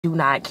Do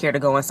not care to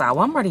go inside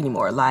Walmart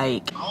anymore.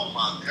 Like, oh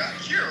my God,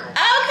 Kira.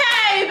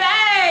 Okay,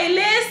 babe,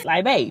 listen.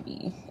 Like,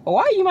 baby,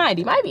 why are you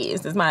minding my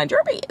business? Mind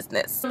your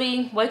business.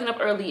 Me waking up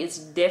early is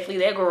definitely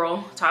that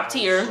girl, top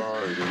tier.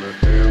 Outside in the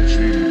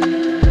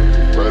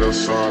AMG, right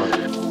outside,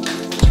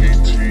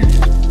 TT,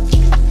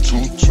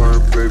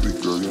 two-turn baby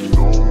girl, you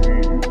know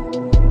me.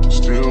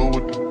 Still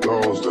with the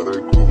dogs that I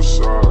grew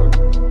beside.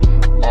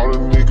 All the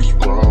niggas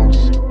round me,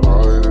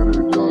 eye to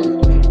the guy.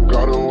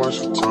 Gotta watch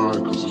the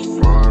time, cause it's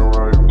flying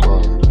right by.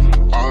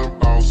 I'm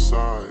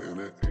outside in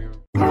the AMG.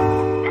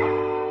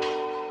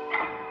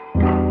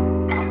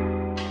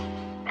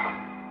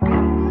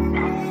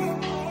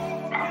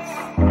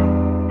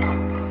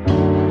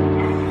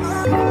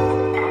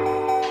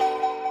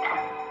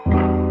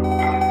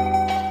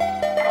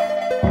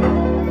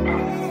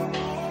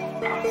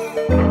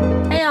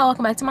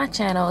 Welcome back to my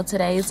channel.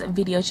 Today's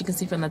video, as you can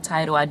see from the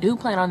title, I do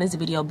plan on this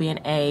video being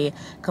a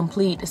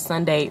complete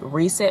Sunday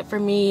reset for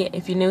me.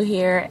 If you're new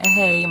here,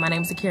 hey, my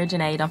name is Akeira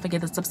Janee. Don't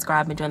forget to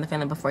subscribe and join the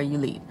family before you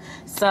leave.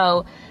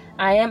 So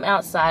I am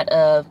outside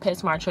of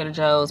PetSmart, Trader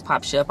Joe's,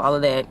 Pop Chef, all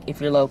of that. If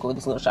you're local,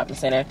 this little shopping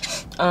center.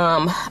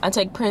 I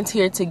take Prince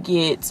here to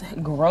get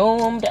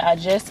groomed. I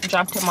just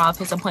dropped him off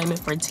his appointment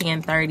for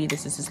 10:30.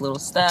 This is his little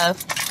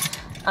stuff.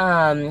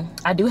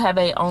 I do have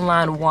a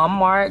online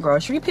Walmart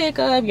grocery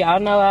pickup. Y'all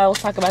know I was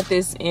talking about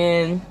this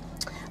in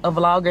a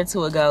vlog or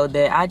two ago,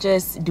 that I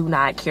just do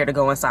not care to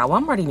go inside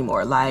Walmart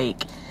anymore.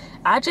 Like,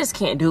 I just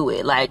can't do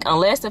it. Like,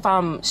 unless if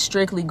I'm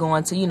strictly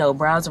going to, you know,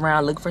 browse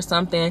around, look for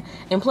something.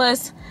 And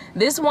plus,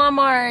 this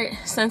Walmart,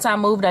 since I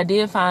moved, I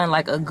did find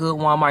like a good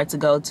Walmart to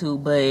go to,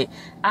 but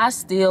I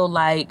still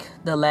like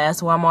the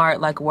last Walmart,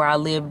 like where I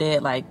lived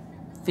at, like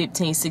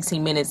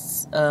 15-16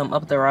 minutes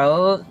up the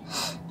road.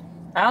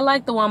 I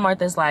like the Walmart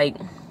that's like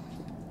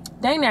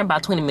dang near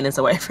about 20 minutes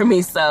away from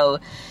me. So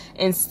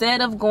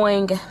instead of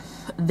going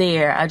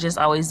there, I just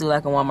always do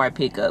like a Walmart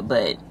pickup.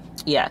 But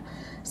yeah,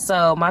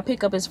 so my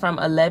pickup is from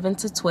 11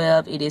 to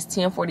 12. It is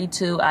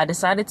 10:42. I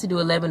decided to do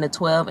 11 to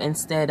 12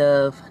 instead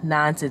of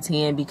 9 to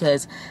 10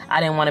 because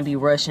I didn't want to be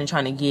rushing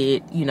trying to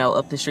get, you know,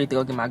 up the street to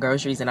go get my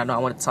groceries. And I know I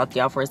wanted to talk to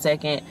y'all for a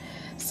second.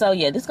 So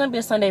yeah, this is gonna be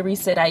a Sunday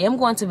reset. I am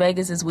going to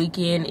Vegas this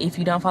weekend. If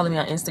you don't follow me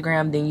on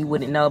Instagram, then you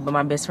wouldn't know, but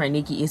my best friend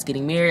Nikki is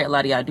getting married. A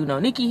lot of y'all do know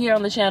Nikki here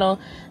on the channel.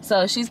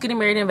 So she's getting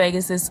married in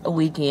Vegas this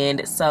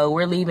weekend. So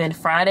we're leaving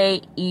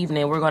Friday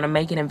evening. We're gonna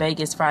make it in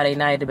Vegas Friday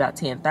night at about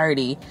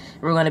 10:30.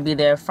 We're gonna be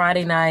there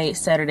Friday night,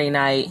 Saturday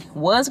night.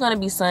 Was gonna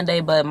be Sunday,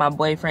 but my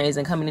boyfriend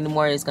isn't coming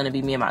anymore. It's gonna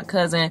be me and my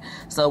cousin.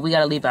 So we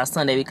gotta leave out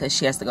Sunday because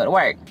she has to go to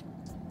work.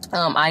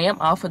 I am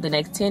off for the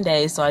next 10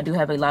 days, so I do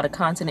have a lot of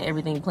content and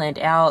everything planned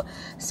out.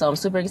 So I'm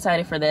super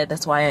excited for that.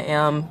 That's why I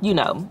am, you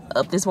know,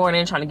 up this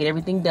morning trying to get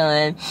everything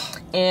done.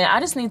 And I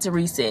just need to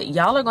reset.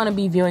 Y'all are going to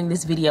be viewing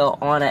this video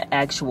on an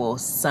actual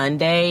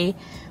Sunday,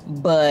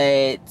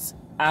 but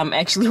I'm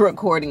actually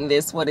recording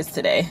this. What is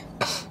today?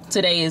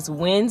 Today is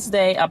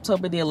Wednesday,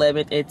 October the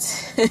 11th at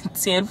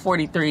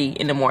 10:43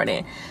 in the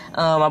morning.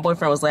 My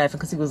boyfriend was laughing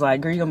because he was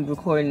like, girl, you're gonna be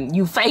recording,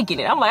 you faking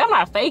it. I'm like, I'm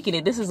not faking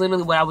it. This is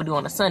literally what I would do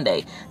on a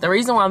Sunday. The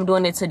reason why I'm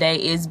doing it today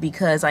is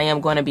because I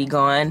am going to be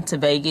gone to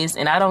Vegas,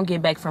 and I don't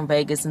get back from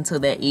Vegas until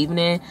that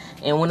evening.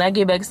 And when I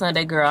get back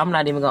Sunday, girl, I'm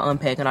not even gonna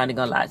unpack. I'm not even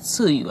gonna lie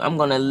to you. I'm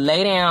gonna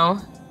lay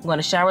down, I'm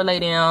gonna shower, lay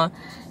down,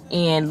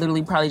 and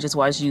literally probably just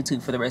watch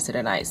YouTube for the rest of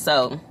the night.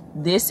 So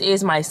this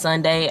is my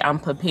Sunday. I'm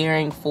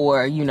preparing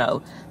for, you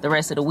know, the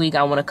rest of the week.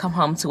 I want to come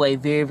home to a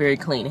very, very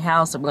clean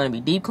house. So we're going to be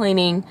deep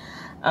cleaning,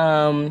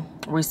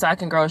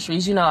 restocking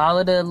groceries, you know, all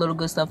of the little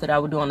good stuff that I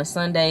would do on a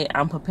Sunday.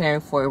 I'm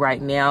preparing for it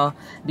right now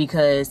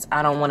because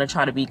I don't want to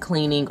try to be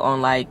cleaning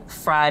on like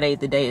Friday,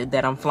 the day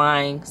that I'm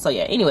flying. So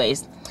yeah,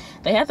 anyways,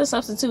 they have to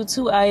substitute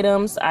 2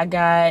 items. I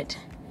got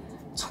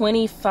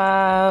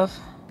 25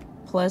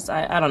 plus,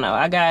 I don't know.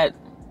 I got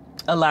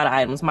a lot of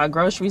items. My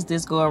groceries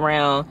this go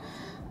around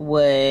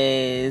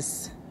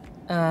was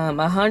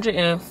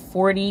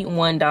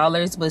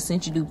 $141, but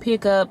since you do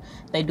pickup,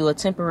 they do a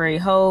temporary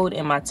hold,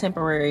 and my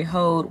temporary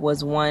hold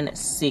was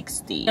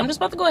 $160. I'm just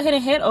about to go ahead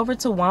and head over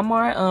to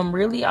Walmart.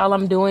 Really all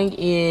I'm doing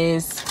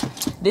is,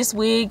 this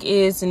wig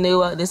is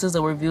new. This is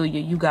a review.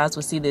 You guys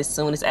will see this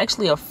soon. It's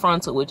actually a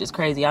frontal, which is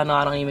crazy. I know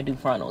I don't even do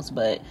frontals,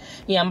 but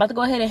yeah, I'm about to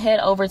go ahead and head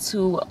over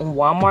to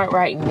Walmart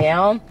right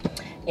now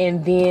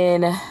and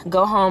then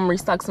go home,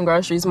 restock some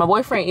groceries. My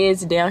boyfriend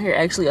is down here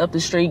actually up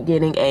the street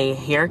getting a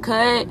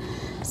haircut.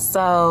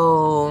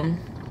 So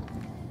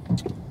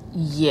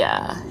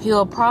yeah,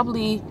 he'll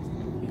probably,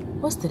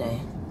 what's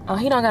today? Oh,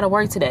 he don't gotta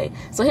work today.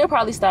 So he'll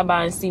probably stop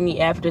by and see me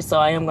after. So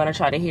I am gonna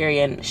try to hurry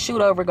and shoot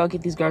over, go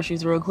get these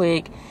groceries real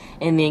quick,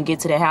 and then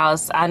get to the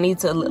house. I need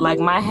to, like,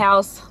 my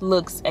house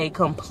looks a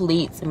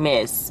complete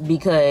mess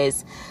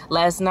because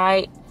last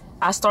night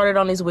I started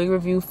on this wig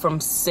review from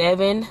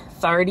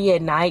 7:30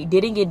 at night.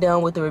 Didn't get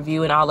done with the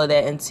review and all of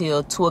that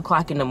until 2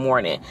 o'clock in the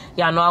morning.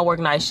 Y'all know I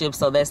work night shift,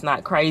 so that's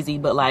not crazy.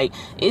 But like,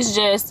 it's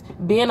just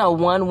being a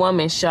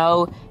one-woman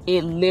show.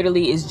 It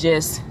literally is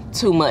just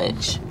too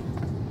much.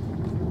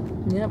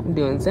 Yep, I'm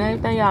doing the same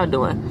thing y'all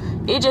doing.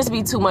 It just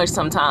be too much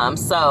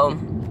sometimes. So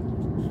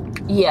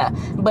Yeah,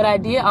 but I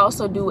did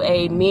also do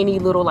a mini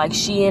little like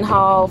Shein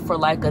haul for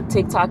like a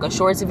TikTok or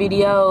shorts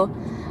video.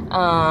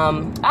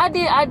 I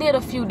did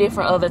a few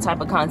different other type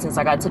of contents.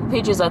 Like I took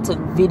pictures, I took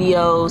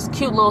videos,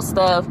 cute little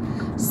stuff.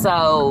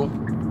 So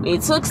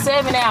it took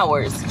 7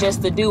 hours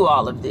just to do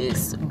all of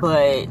this,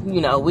 but you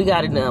know, we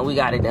got it done.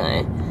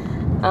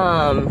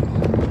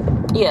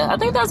 Yeah, I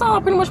think that's all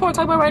I pretty much want to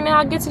talk about right now.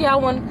 I'll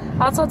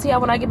talk to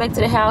y'all when I get back to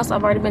the house.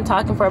 I've already been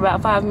talking for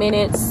about 5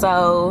 minutes,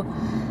 so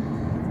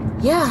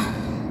yeah.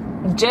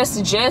 Just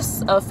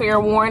a fair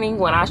warning,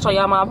 when I show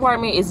y'all my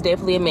apartment, it's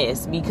definitely a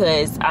mess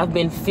because I've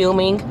been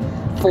filming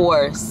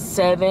for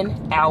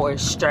 7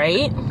 hours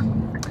straight.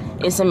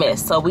 It's a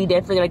mess, so we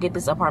definitely gotta get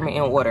this apartment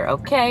in order.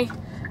 Okay.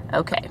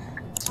 All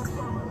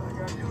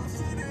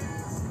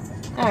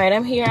right,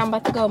 I'm here. I'm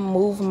about to go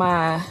move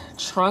my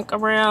trunk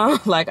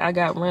around. Like I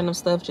got random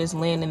stuff just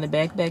laying in the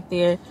back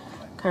there.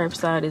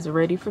 Curbside is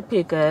ready for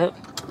pickup,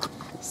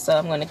 so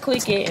I'm gonna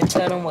click it and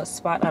tell them what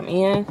spot I'm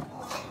in.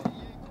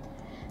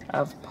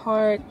 I've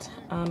parked.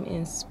 I'm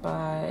in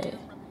spot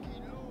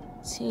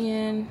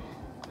 10.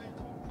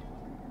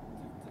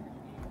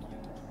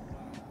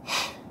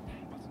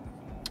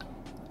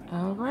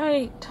 All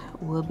right,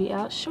 we'll be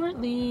out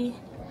shortly.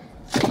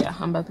 So yeah,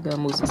 I'm about to go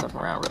move some stuff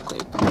around real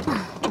quick.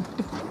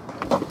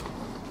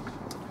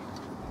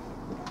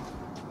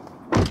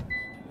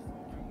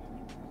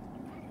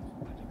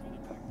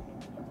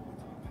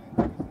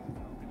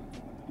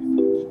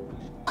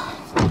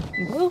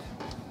 Blue,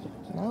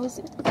 knows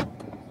it.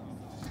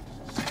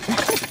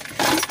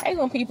 Hey,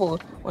 when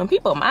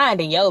people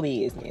minding your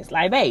business,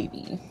 like,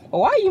 baby,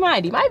 why are you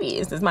minding my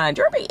business? Mind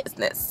your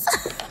business.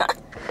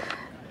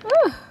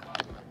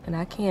 And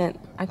I can't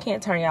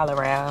turn y'all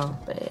around,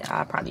 but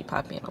I'll probably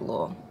pop in a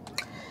little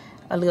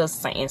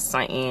something.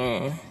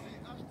 And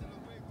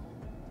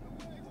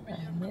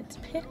let's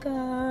pick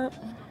up.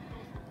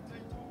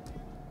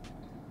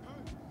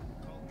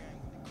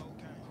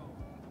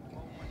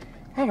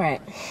 All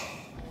right.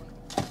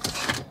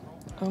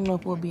 I don't know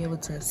if we'll be able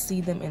to see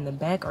them in the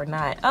back or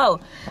not. Oh,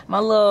 my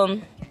little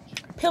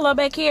pillow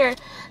back here.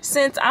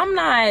 Since I'm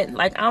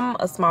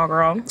a small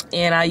girl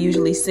and I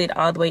usually sit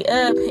all the way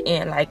up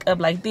and up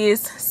like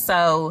this,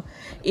 so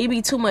it'd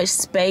be too much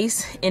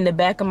space in the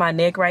back of my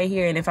neck right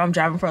here. And if I'm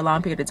driving for a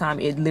long period of time,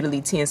 it literally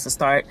tends to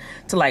start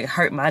to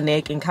hurt my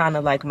neck and kind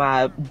of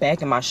my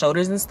back and my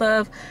shoulders and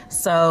stuff.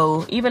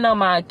 So even though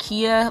my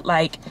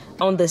Akeira,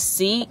 on the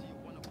seat,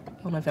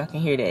 I don't know if y'all can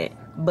hear that,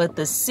 but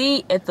the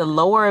seat at the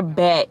lower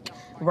back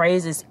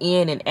raises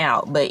in and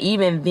out, but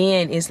even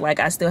then it's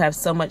I still have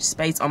so much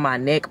space on my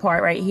neck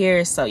part right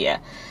here. So yeah,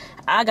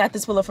 I got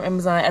this pillow from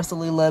Amazon.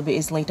 Absolutely love it.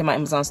 It's linked in my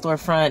Amazon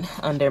storefront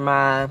under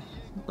my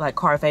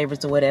car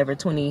favorites or whatever.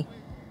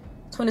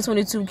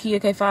 2022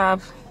 Kia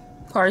K5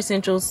 car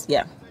essentials.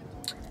 Yeah,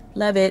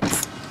 love it.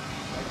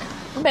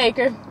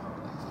 Baker.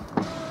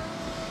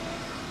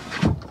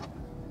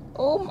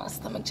 Oh, my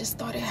stomach just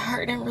started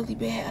hurting really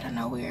bad out of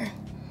nowhere.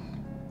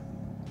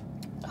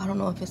 I don't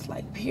know if it's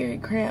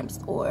period cramps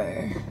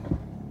or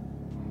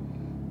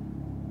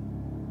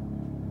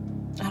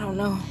I don't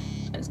know.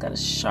 I just got a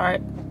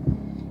sharp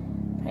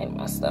pain in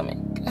my stomach.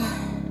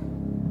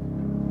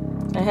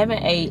 I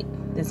haven't ate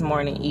this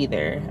morning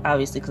either,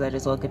 obviously, because I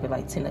just woke up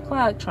at 10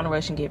 o'clock trying to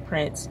rush and get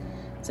Prince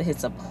to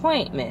his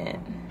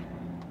appointment.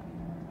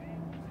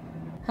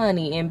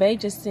 Honey, and Bae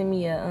just sent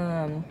me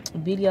a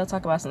video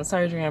talk about some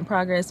surgery in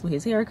progress with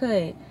his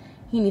haircut.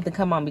 He needs to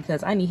come on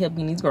because I need help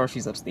getting these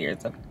groceries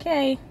upstairs.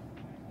 Okay.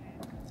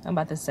 I'm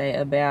about to say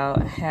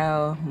about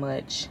how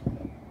much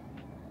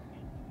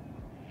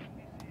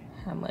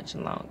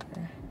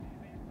longer.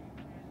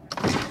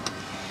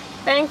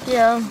 Thank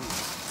you.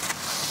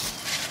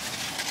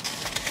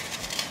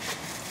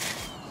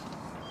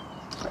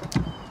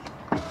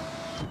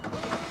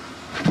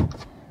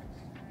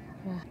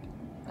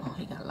 Oh,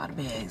 he got a lot of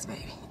bags,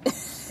 baby.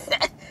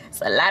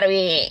 It's a lot of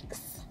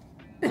bags.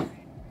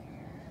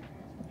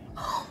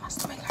 Oh, my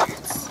stomach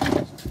hurts.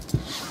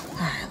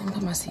 Alright, let me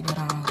put my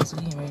seatbelt on because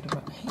we ain't ready to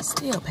run. He's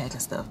still packing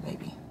stuff,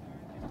 baby.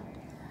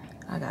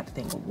 I got the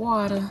thing of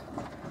water.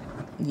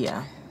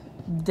 Yeah,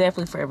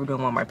 definitely forever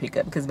doing Walmart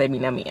pickup because baby,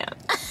 know me out.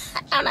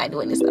 I'm not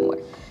doing this no more.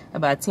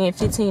 About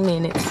 10-15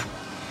 minutes.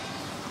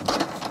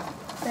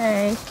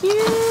 Thank you.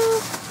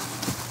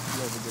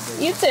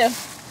 You too.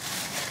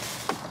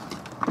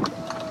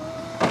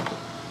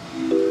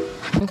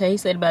 Okay, he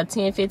said about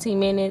 10-15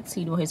 minutes.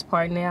 He doing his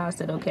part now. I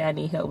said, okay, I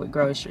need help with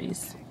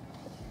groceries.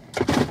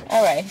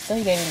 All right, so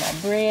he gave me my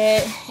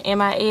bread and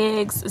my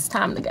eggs. It's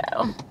time to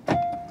go.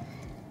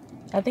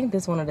 I think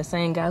this one of the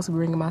same guys who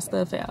bringing my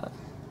stuff out.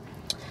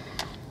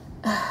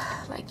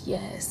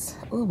 Yes.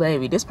 Ooh,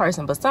 baby, this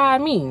person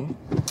beside me,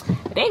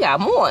 they got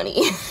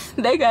money.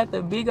 They got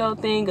the big old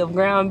thing of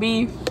ground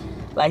beef,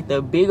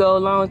 the big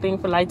old long thing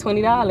for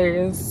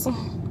 $20.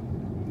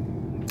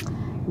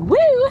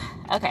 Woo!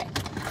 Okay,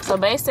 so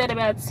Bae said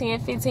about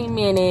 10-15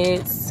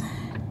 minutes.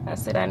 I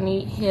said I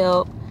need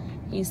help.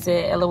 He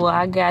said, LOL,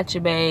 I got you,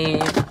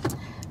 babe.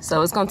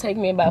 So it's gonna take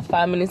me about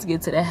 5 minutes to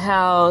get to the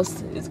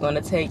house. It's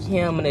gonna take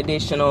him an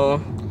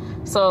additional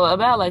So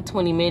about like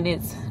 20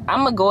 minutes.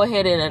 I'm gonna go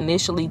ahead and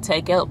initially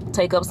take up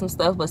some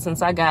stuff, but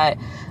since I got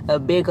a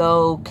big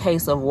old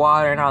case of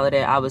water and all of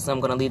that, obviously I'm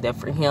gonna leave that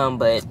for him.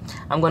 But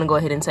I'm gonna go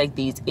ahead and take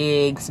these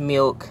eggs,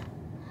 milk,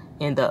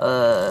 and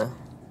the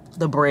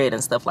bread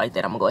and stuff like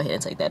that. I'm gonna go ahead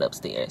and take that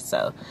upstairs.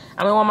 So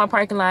I'm in my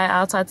parking lot.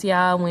 I'll talk to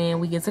y'all when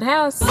we get to the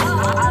house.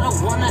 I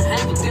don't wanna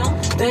hang with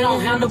them. They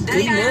don't have no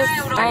business.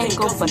 I ain't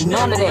go for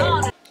none of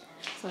that.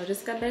 So I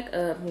just got back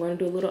up. I'm gonna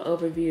do a little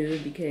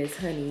overview because,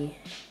 honey,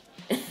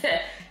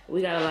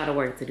 we got a lot of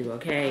work to do,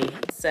 okay?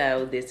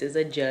 So this is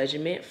a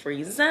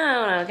judgment-free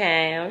zone,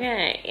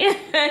 okay?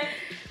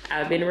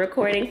 I've been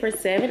recording for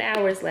 7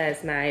 hours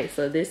last night.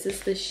 So this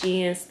is the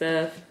Shein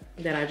stuff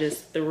that I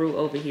just threw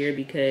over here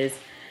because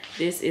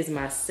this is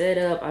my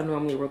setup. I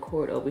normally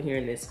record over here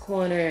in this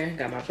corner.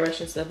 Got my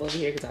brushing stuff over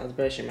here because I was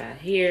brushing my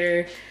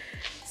hair.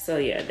 So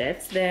yeah,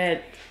 that's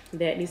that.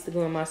 That needs to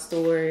go in my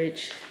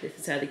storage. This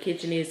is how the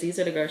kitchen is. These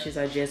are the groceries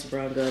I just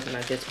brung up and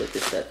I just put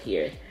this up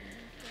here.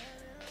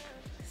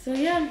 So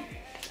yeah,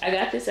 I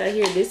got this out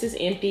here. This is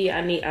empty.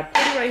 I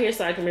put it right here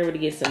so I can remember to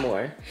get some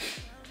more.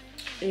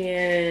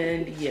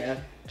 And yeah,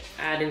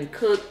 I done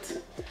cooked.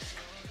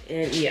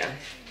 And yeah,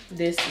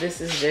 this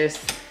is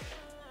just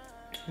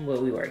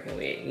what we working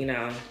with, you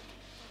know.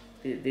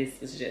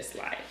 This is just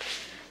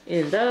life.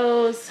 And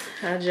those,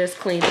 I just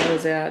cleaned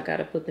those out.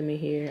 Gotta put them in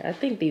here. I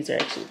think these are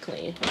actually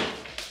clean.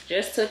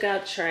 Just took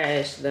out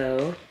trash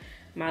though.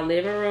 My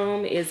living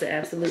room is an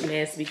absolute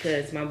mess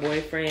because my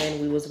boyfriend,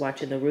 we was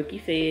watching the Rookie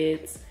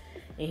Feds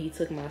and he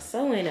took my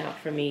sewing out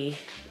for me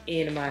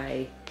in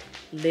my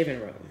living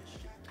room.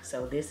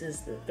 So this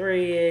is the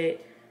thread.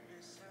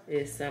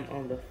 There's some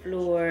on the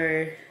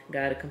floor.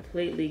 Gotta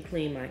completely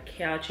clean my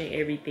couch and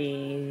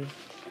everything.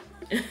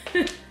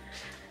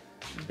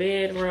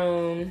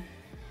 Bedroom.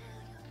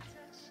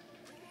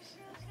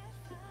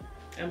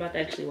 I'm about to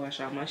actually wash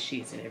all my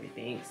sheets and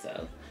everything,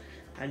 so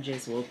I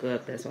just woke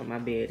up. That's why my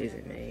bed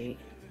isn't made.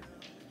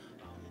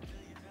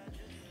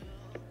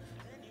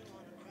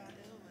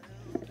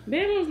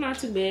 Bedroom's not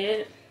too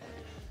bad.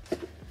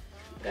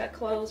 Got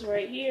clothes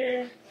right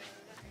here.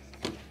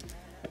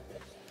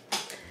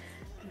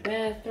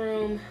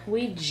 Bathroom.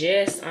 We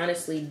just,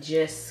 honestly,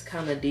 just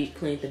kind of deep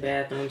cleaned the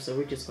bathroom, so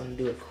we're just gonna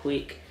do a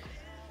quick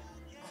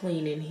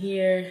clean in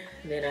here.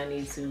 Then I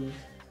need to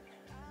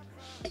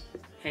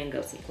hang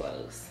up some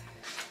clothes.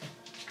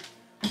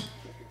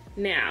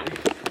 Now,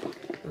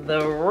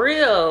 the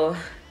real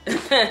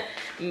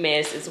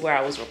mess is where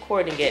I was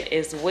recording it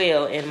as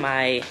well, in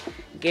my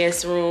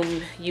guest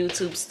room,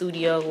 YouTube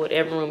studio,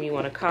 whatever room you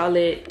want to call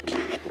it.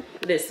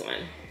 This one.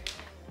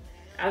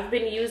 I've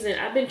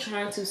been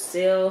trying to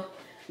sell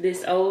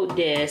this old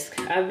desk.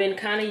 I've been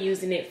kind of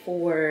using it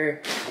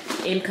for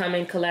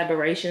incoming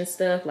collaboration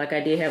stuff. Like I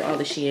did have all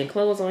the Shein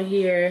clothes on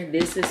here.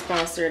 This is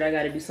sponsored. I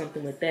got to do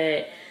something with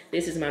that.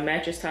 This is my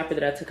mattress topper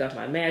that I took off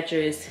my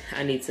mattress.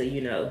 I need to,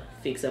 you know,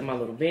 fix up my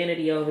little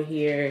vanity over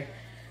here.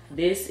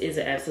 This is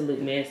an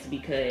absolute mess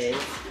because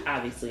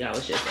obviously I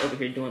was just over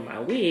here doing my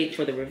wig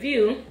for the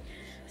review.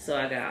 So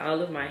I got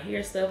all of my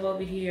hair stuff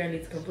over here. I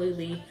need to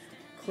completely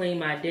clean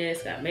my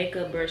desk. Got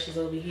makeup brushes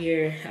over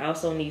here. I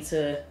also need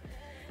to,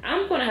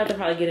 I'm gonna have to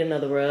probably get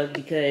another rug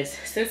because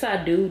since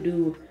I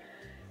do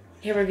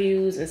hair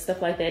reviews and stuff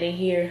like that in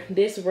here,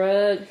 this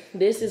rug,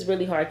 this is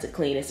really hard to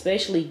clean,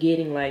 especially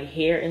getting like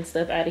hair and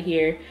stuff out of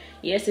here.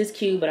 Yes, it's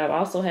cute, but I've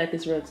also had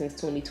this rug since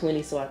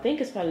 2020, so I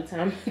think it's probably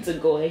time to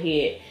go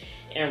ahead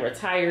and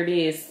retire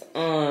this,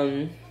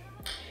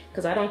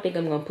 because I don't think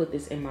I'm gonna put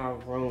this in my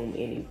room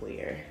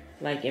anywhere,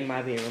 like in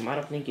my bedroom. I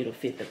don't think it'll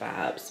fit the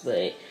vibes,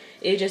 but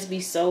it'd just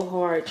be so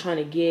hard trying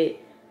to get,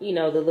 you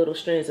know, the little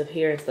strands of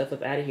hair and stuff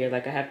up out of here.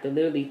 Like I have to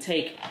literally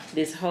take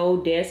this whole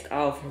desk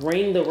off,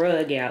 wring the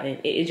rug out, and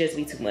it'd just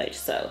be too much.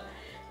 So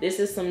this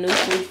is some new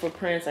food for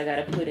Prince. I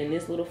gotta put in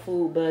this little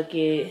food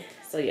bucket.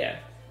 So yeah,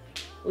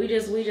 we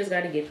just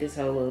gotta get this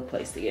whole little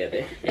place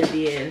together. And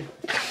then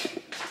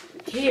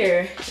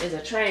here is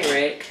a train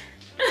wreck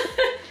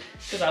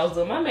because I was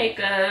doing my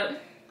makeup.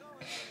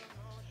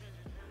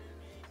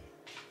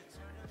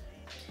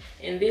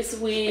 And this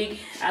wig,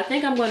 I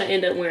think I'm gonna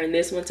end up wearing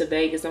this one to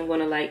Vegas. I'm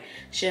gonna like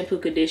shampoo,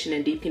 condition,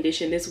 and deep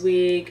condition this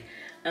wig.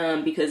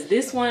 Because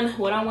this one,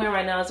 what I'm wearing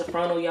right now is a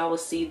frontal. Y'all will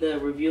see the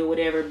review or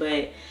whatever,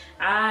 but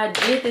I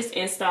did this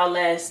install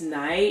last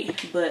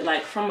night, but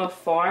like from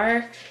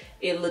afar,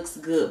 it looks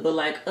good. But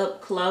like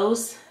up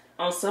close,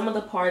 on some of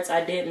the parts,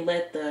 I didn't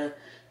let the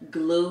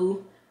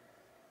glue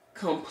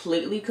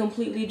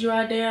completely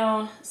dry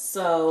down.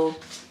 So,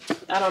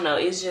 I don't know,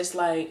 it's just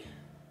like,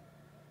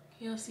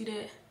 can y'all see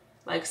that?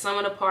 Like some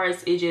of the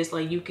parts, it's just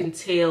like you can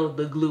tell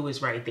the glue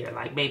is right there.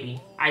 Like,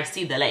 baby, I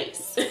see the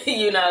lace,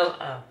 you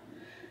know?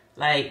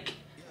 Like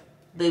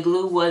the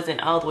glue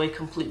wasn't all the way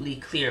completely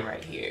clear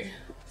right here.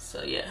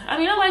 So yeah, I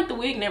mean, I like the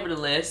wig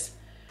nevertheless,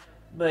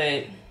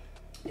 but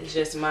it's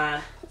just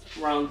my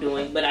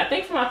wrongdoing. But I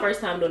think for my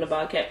first time doing a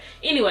bald cap,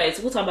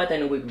 anyways, we'll talk about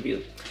that in the wig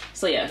review.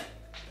 So yeah,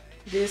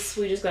 this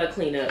we just gotta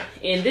clean up.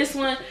 And this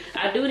one,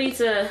 I do need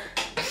to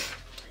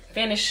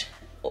finish,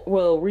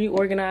 well,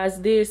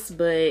 reorganize this,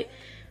 but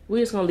we're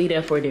just gonna leave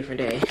that for a different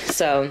day.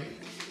 So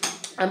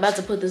I'm about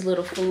to put this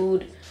little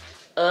food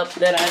up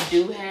that I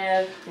do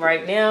have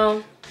right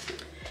now.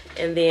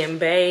 And then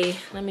Bae,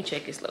 let me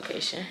check his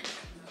location.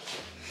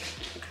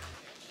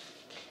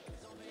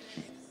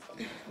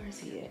 Where's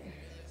he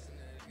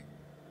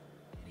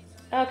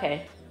at?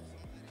 Okay.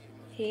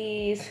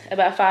 He's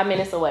about 5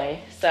 minutes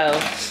away. So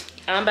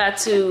I'm about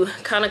to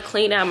kind of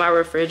clean out my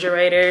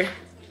refrigerator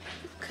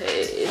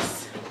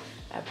because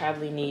I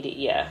probably need it,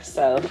 yeah.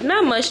 So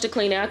not much to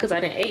clean out because I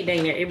done ate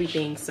dang near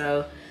everything.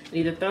 So I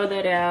need to throw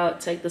that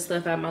out, take the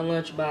stuff out of my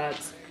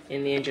lunchbox,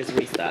 and then just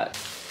restock.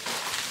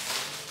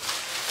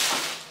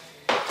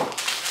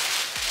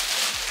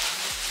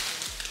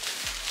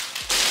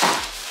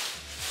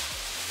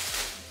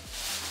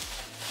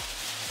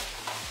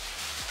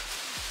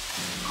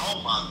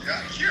 Oh my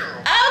God,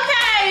 Kira.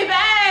 Okay,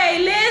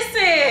 babe,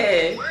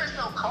 listen. Where's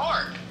your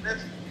card?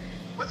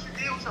 What's your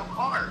deal with your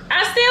card?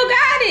 I still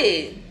got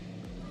it.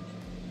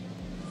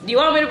 You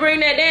want me to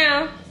bring that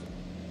down?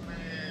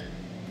 Man,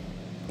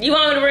 You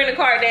want me to bring the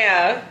cart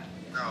down?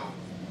 no.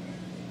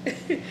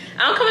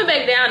 I'm coming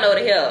back down though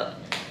to help.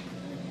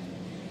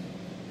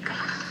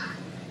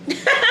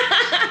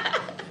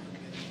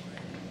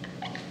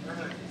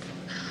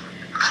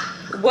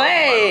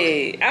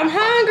 Wait, I'm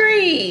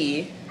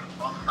hungry.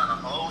 The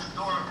whole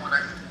store when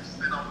I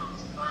sit on the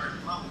third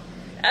floor.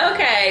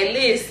 Okay,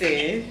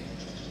 listen.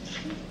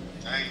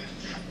 Hey,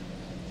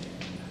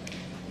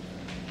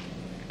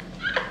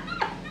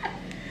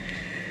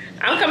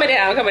 I'm coming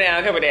down, I'm coming down,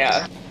 I'm coming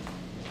down.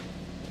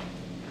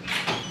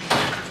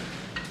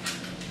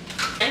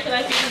 I feel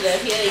like this is a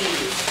hill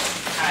you.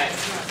 Alright,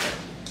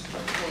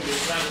 I'm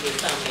gonna get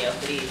thumbnail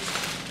for this.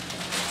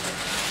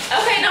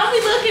 Okay, don't be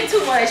looking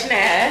too much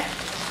now.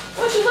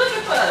 What you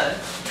looking for?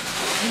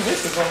 You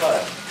missing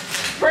somebody.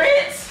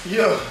 Prince?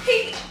 Yeah.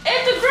 He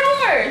at the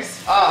groomers.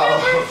 Oh.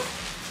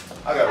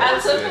 I got I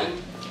work took today. him.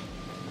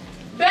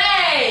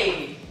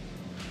 Babe!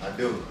 I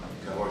do.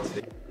 Got work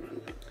today.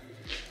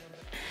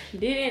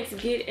 Didn't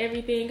get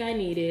everything I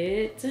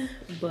needed,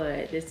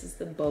 but this is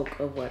the bulk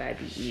of what I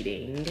be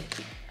eating.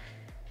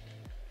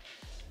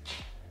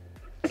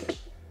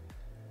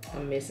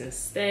 I'm missing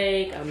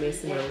steak, I'm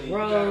missing a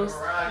roast,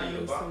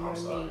 I'm missing more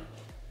meat.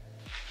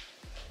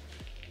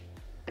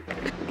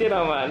 Get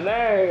on my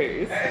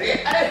nerves.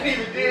 I didn't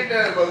even did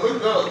that, but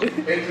look up.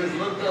 They just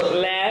looked up.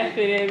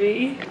 Laughing at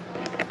me.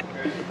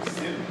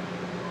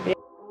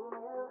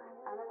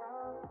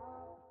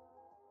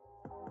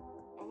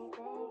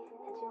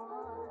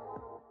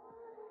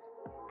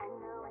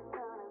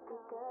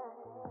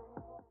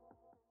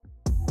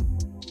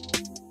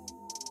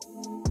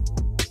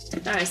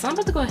 All right, so I'm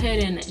about to go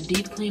ahead and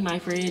deep clean my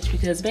fridge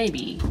because,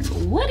 baby,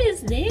 what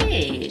is that?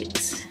 You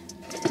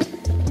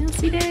don't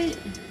see that?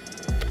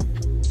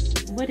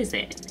 What is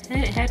that?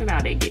 How did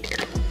all that get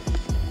there?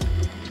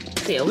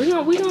 So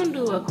yeah, we're gonna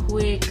do a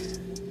quick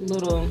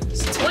little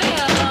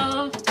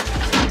 12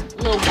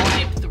 little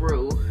wipe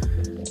through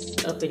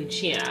up in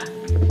here,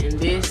 and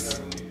this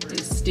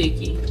is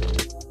sticky.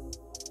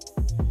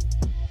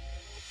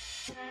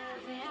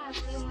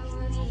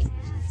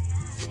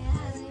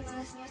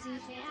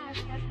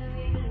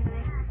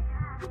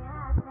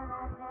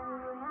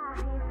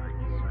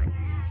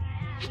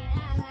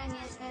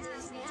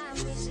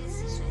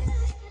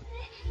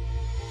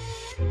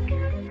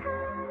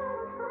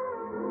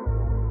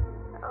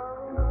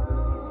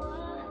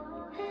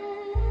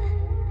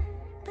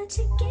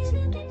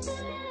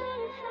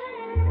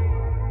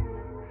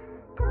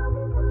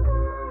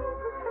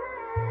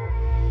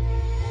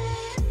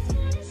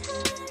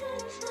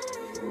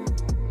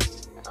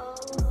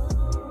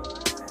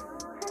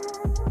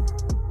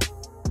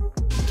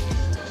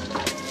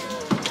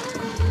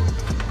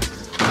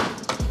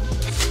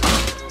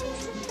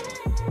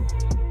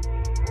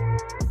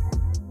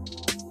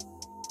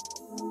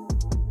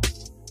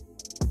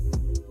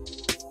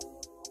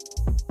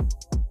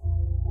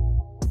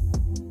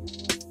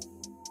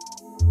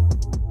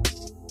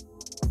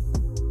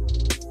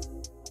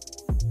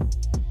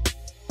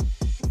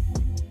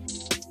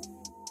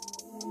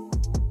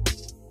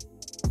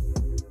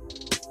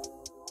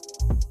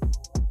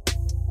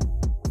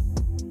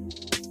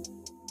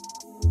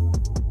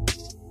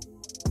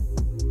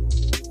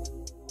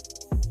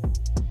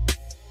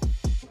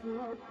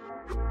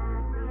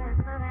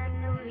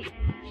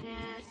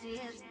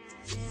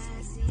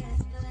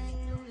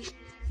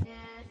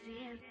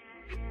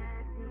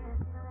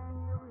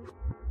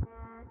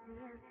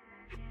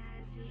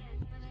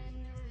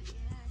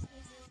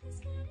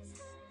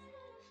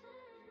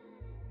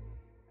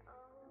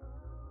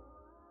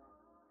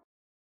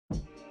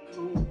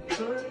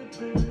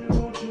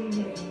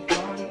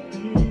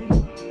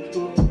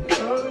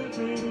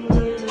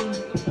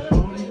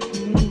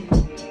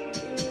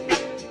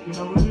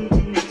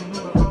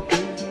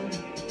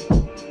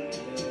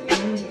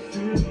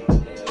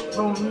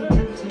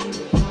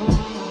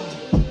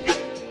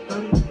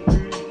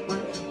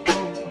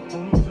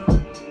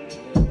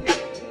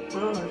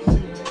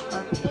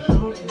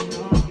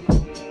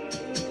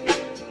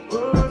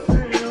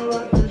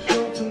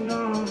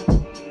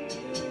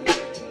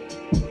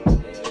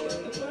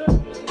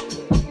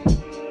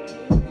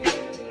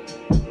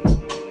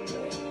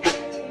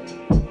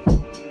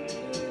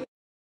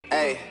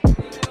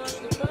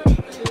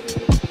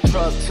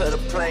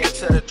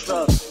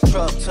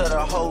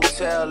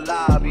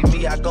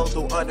 I go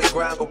through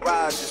underground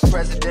garages,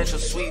 presidential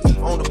suites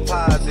on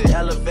deposit,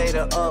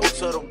 elevator up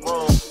to the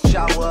room,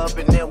 shower up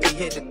and then we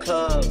hit the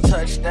club.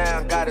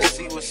 Touchdown, gotta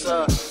see what's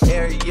up.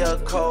 Area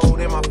code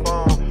in my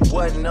phone.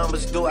 What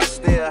numbers do I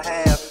still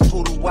have?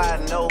 Who do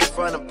I know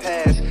from the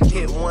past?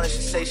 Hit one,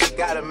 she say she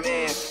got a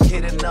man.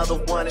 Hit another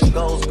one, it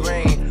goes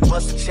green.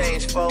 Must've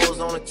changed foes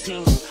on the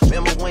team.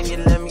 Remember when you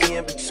let me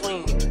in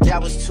between?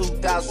 That was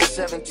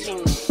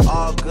 2017.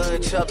 All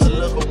good, chuck to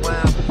look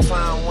around.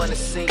 Find one to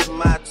see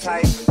my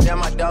type. Damn,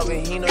 my dog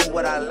and he know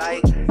what I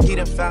like. He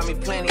done found me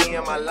plenty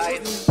in my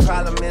life.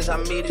 Problem is I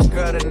meet this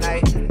girl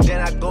tonight, then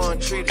I go and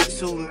treat her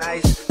too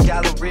nice.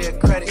 Galleria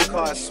credit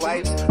card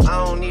swipes.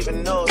 I don't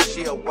even know if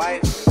she a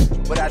wife,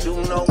 but I do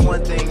know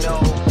one thing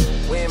though.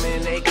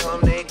 Women, they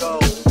come, they go.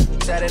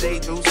 Saturday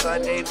through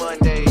Sunday,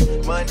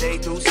 Monday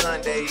through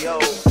Sunday, yo.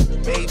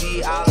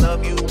 Maybe I'll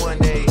love you one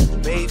day,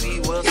 maybe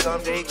we'll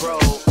someday grow.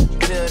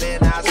 Till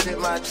then I sit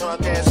my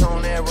drunk ass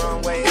on that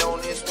runway,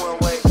 on this one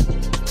way.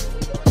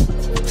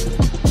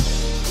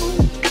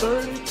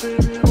 30,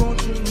 baby,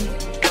 won't you meet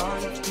me by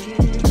the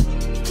beach?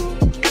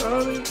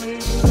 Early,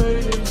 baby,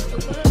 lady,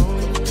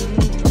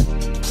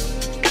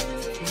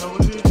 you know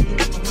what it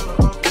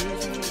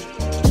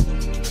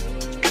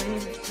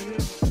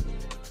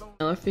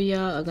is, For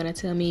y'all are gonna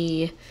tell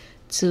me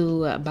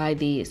to buy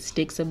the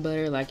sticks of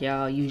butter like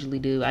y'all usually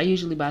do. I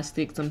usually buy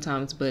sticks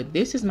sometimes, but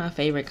this is my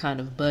favorite kind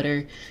of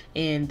butter,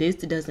 and this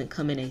doesn't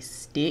come in a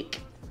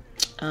stick.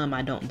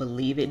 I don't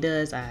believe it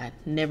does. I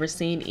never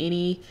seen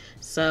any,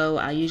 so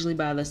I usually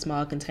buy the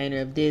small container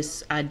of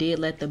this. I did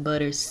let the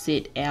butter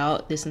sit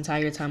out this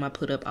entire time. I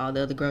put up all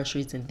the other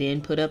groceries and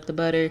then put up the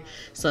butter,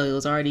 so it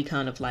was already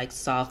kind of like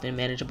soft and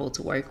manageable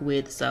to work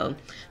with. So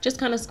just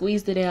kind of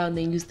squeezed it out and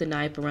then used the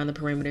knife around the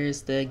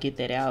perimeters to get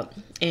that out.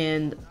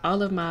 And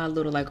all of my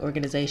little like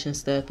organization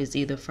stuff is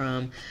either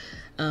from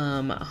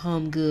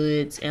Home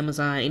Goods,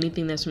 Amazon.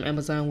 Anything that's from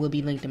Amazon will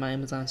be linked in my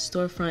Amazon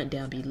storefront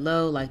down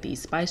below. Like these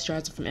spice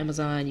jars are from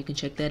Amazon, you can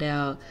check that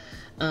out.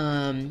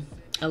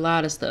 A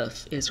lot of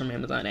stuff is from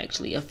Amazon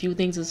actually. A few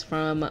things is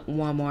from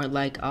Walmart,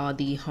 like all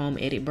the Home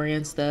Edit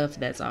brand stuff,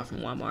 that's all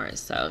from Walmart.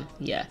 So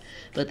yeah,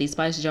 but these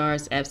spice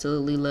jars,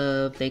 absolutely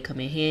love. They come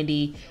in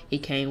handy. It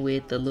came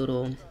with the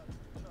little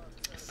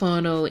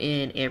funnel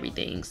and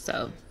everything,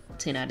 so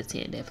 10 out of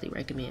 10, definitely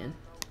recommend.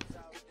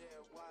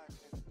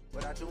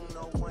 But I do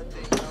know one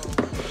thing,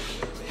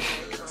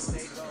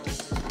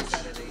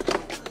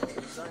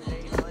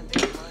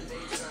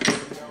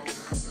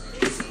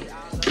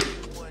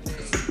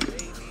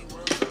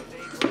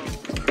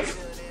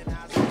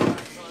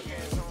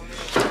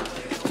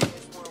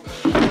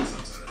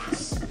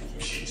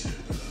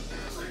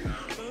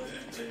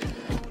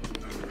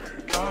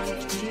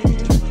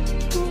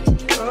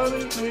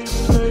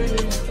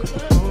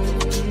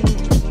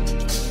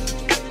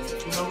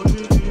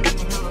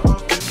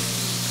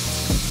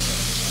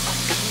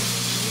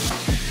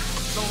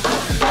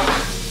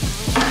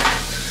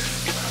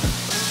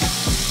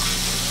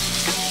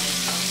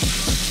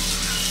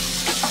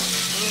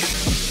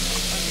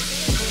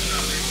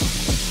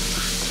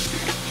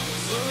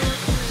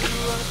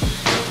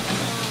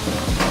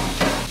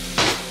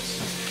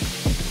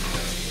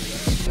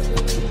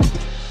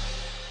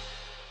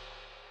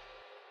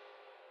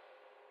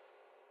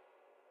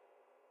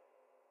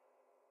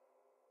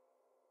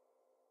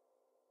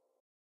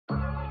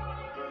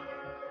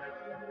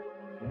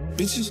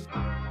 bitches.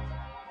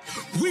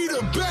 We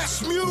the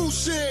best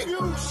music.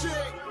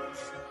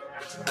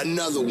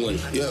 Another one,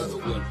 yeah.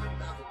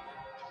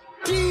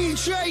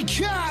 DJ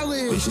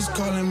Khaled. Bitches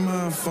calling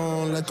my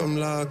phone like I'm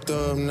locked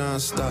up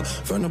non-stop.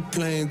 From the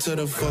plane to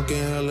the fucking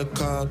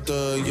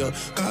helicopter, yeah.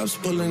 Cops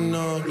pulling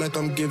up like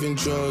I'm giving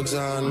drugs,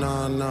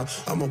 nah.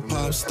 I'm a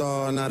pop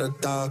star, not a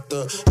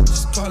doctor.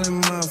 Bitches calling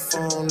my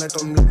phone like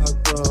I'm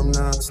locked up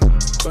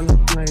non-stop. From the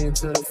plane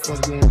to the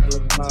fucking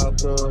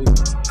helicopter, yeah.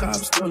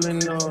 Cops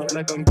pulling up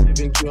like I'm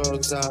giving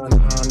drugs, nah.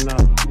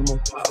 I'm a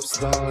pop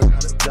star,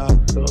 not a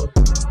doctor.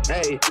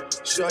 Hey,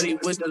 shorty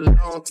with the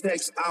long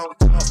text, I don't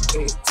talk,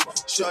 hey.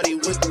 Shorty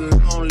with the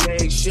long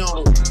legs, she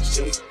don't.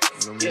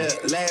 Yeah,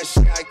 last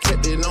year I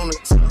kept it on the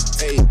top.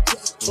 Hey,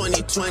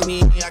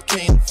 2020, I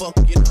can't fuck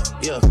it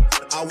up. Yeah,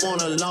 I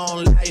want a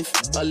long life,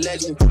 a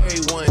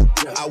legendary one.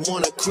 I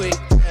want a quick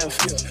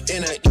death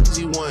and an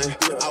easy one.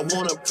 I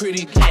want a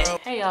pretty girl.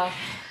 Hey y'all,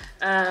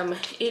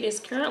 it is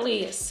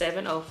currently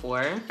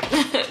 7:04.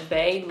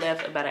 Bae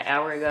left about an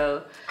hour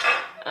ago.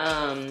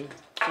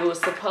 We were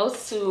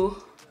supposed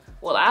to.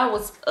 Well, I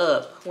was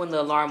up when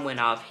the alarm went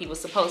off. He was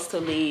supposed to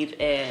leave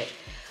at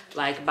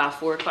like about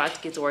 4 o'clock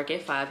to get to work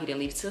at 5. He didn't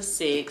leave till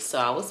 6, so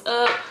I was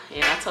up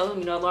and I told him,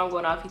 you know, alarm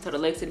went off. He told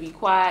Alexa to be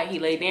quiet. He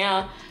laid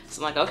down,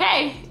 so I'm like,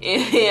 okay.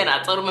 And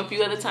I told him a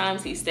few other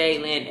times. He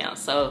stayed laying down.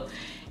 So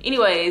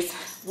anyways,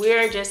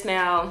 we're just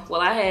now, well,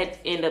 I had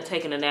ended up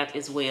taking a nap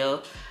as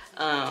well,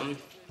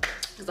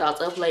 because I was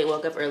up late,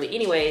 woke up early.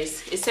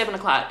 Anyways, it's 7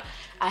 o'clock.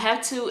 I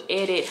have to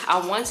edit.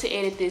 I want to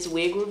edit this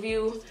wig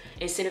review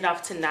and send it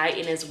off tonight,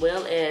 and as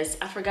well as,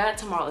 I forgot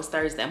tomorrow is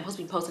Thursday. I'm supposed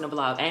to be posting a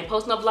vlog. I ain't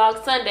posting a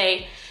vlog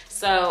Sunday,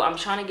 so I'm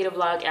trying to get a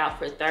vlog out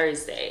for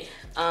Thursday.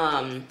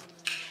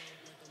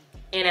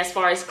 And as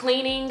far as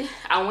cleaning,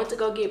 I went to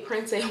go get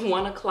Prince at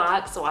 1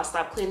 o'clock, so I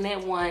stopped cleaning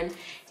at 1,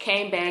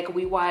 came back,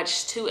 we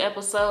watched 2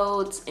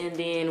 episodes, and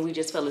then we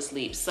just fell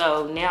asleep.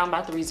 So now I'm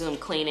about to resume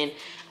cleaning.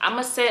 I'm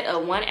gonna set a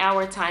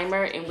 1-hour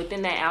timer, and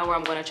within that hour,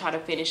 I'm gonna try to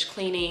finish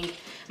cleaning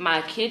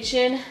my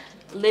kitchen,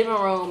 living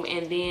room,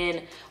 and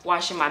then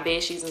washing my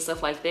bed sheets and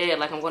stuff like that.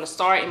 Like, I'm gonna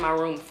start in my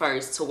room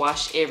first to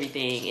wash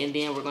everything, and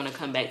then we're gonna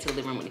come back to the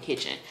living room and the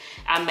kitchen.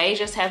 I may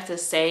just have to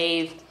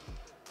save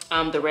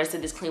the rest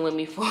of this clean with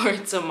me for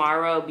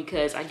tomorrow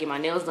because I get my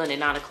nails done at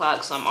 9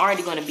 o'clock, so I'm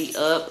already gonna be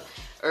up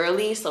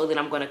early. So then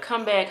I'm gonna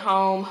come back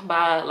home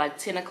by like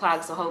 10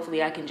 o'clock, so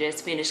hopefully I can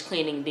just finish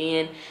cleaning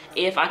then,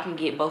 if I can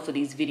get both of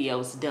these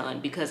videos done,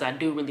 because I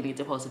do really need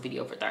to post a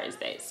video for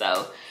Thursday.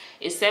 So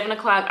it's 7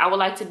 o'clock. I would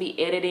like to be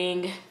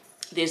editing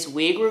this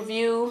wig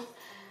review.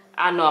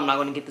 I know I'm not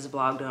gonna get this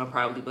vlog done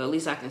probably, but at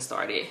least I can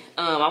start it.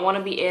 I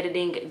wanna be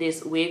editing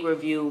this wig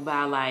review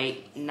by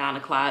like 9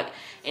 o'clock,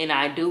 and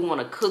I do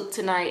wanna cook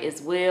tonight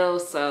as well,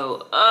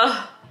 so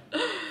I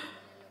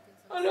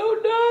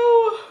don't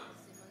know.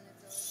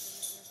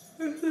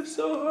 This is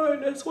so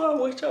hard. That's why I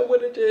wish I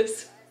would've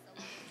just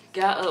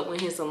got up when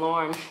his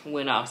alarm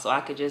went off so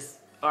I could just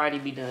already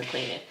be done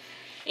cleaning.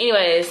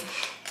 Anyways,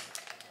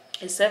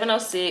 it's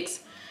 7:06.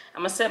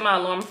 I'm gonna set my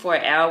alarm for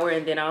an hour,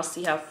 and then I'll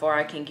see how far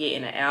I can get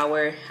in an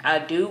hour. I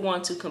do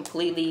want to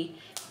completely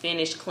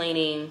finish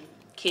cleaning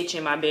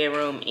kitchen, my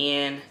bedroom,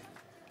 and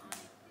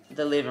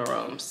the living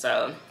room.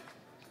 So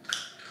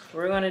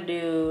we're gonna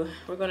do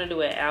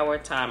an hour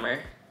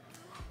timer.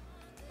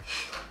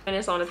 And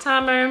it's on the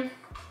timer.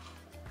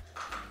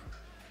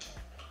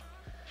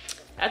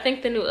 I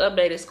think the new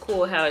update is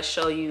cool, how it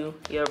show you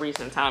your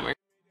recent timer.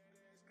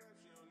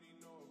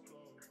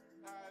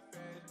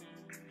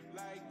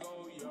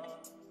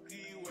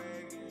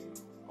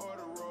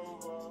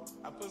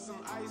 Put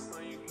some ice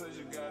on you cause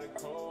you got it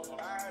cold.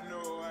 I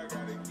know I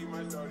gotta keep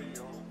my shorty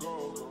on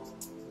go.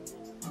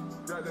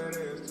 Drop that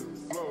ass to the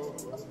floor.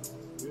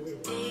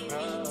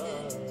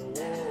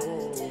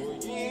 Whoa.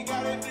 You ain't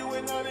gotta do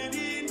with none of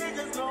these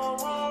niggas no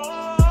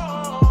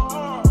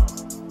more.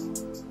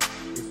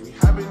 If we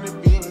hop in the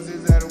beans,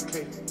 is that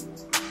okay?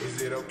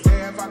 Is it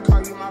okay if I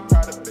call you my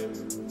product, baby?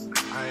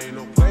 I ain't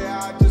no player,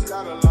 I just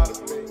got a lot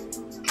of faith.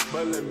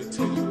 But let me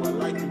tell you, I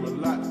like you a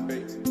lot,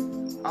 baby.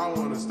 I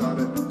wanna start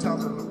at the top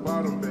and the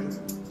bottom, baby.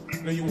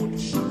 Now you want the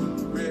shit with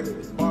the red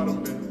at the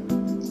bottom, baby.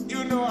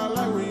 You know I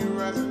like when you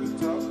rise to the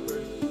top,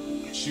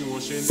 baby. She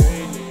wants your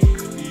name,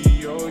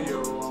 yo.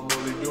 I'm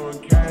only doing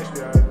cash,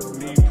 yeah, I don't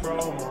need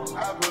promo.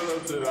 I pull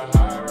up to the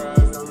high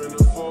rise, I'm in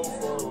the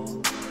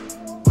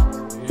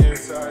 4-4.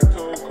 Inside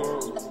Coco.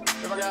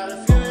 If I got a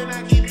feeling,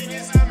 I keep it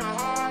inside my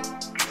heart.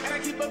 And I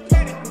keep a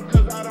petty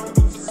because I don't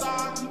do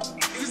facade. You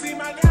can see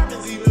my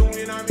diamonds even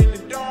when I'm in the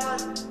dark.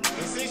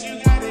 And since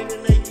you got it,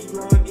 it makes you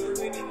going to do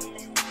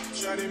anything.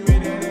 Shawty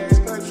made that ass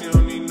clap, she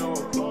don't need no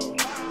applause.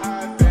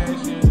 High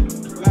fashion,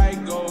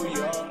 like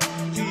Goya,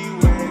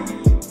 G-Wagon,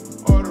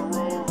 or the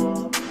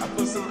Rover. I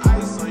put some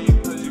ice on you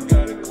cause you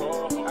got it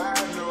cold. I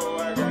know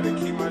I gotta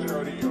keep my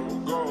shorty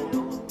on go.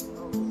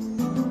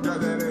 Drop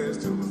that ass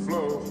to the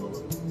floor.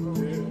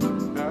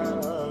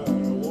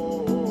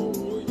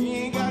 Whoa. You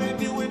ain't gotta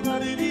deal with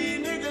none of these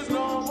niggas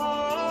no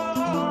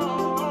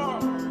more.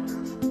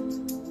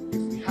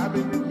 If we hop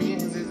in the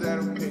beans, is that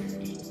okay?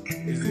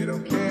 Is it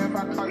okay if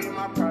I call you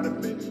my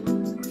product, baby?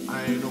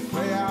 I ain't no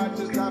player, I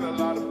just got a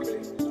lot of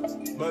faith.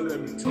 But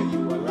let me tell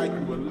you, I like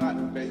you a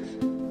lot, baby.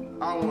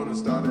 I wanna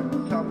start at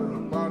the top and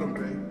the bottom,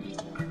 baby.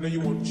 Now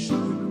you want the shit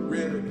with the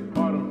red at the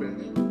bottom,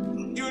 baby.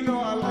 You know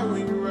I like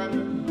when you ride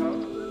at the top.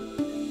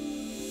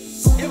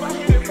 If I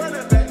hit it front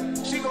and back,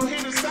 she gon'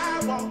 hit the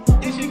sidewalk.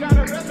 If she got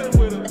a message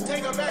with her,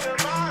 take her back to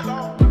my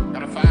law.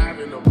 Got a 5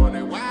 in the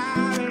morning,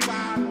 wild and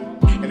wild.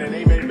 And then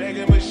they been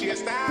begging, but she a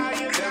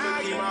stallion.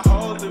 Never keep my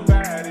hoes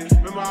divided.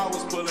 Remember I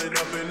was pulling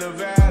up in the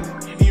valley.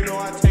 You know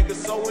I take her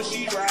so when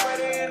she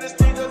ride. And the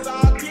stickers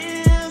all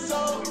kids,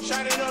 so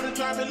shining on the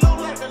driving low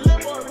like a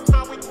limo. Every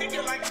time we kick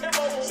it like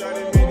Timbo.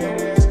 Shawty made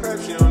that ass clap,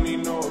 she don't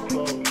need no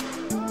applause.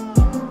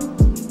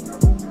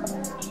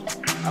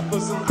 I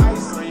put some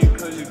ice on you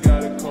cause you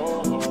got it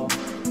cold.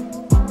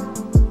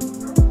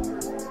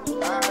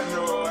 I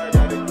know I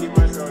gotta keep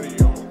my shorty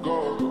on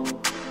go.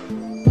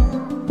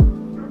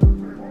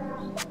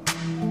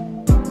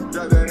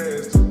 Drop that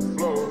ass to the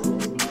floor.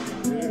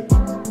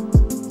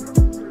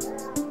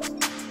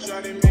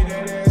 Shawty made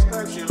that ass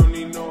clap, she don't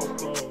need no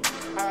applause.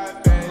 High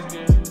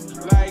fashion,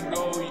 like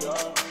Goya,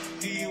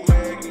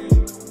 D-Wagon,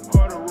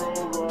 or the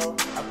Rover.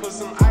 I put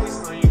some ice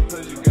on you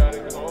cause you got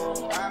it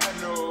cold. I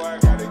know I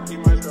gotta keep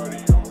my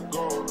shorty on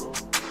go.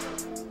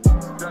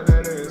 Drop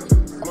that ass to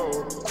the floor.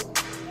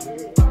 You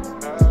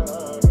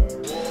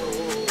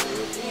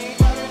ain't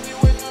gotta deal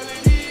with none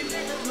of these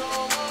niggas no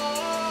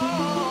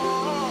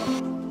more.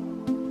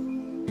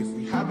 If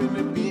we hop in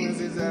the beans,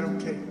 is that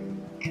okay?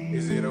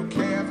 Is it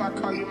okay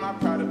call you my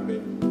pride,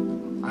 baby.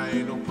 I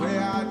ain't no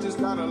player, I just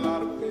got a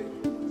lot of baby.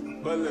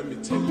 But let me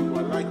tell you,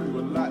 I like you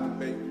a lot,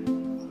 baby.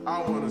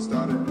 I wanna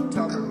start at the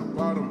top and the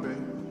bottom,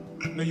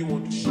 baby. Now you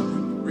want the shit with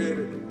the red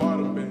at the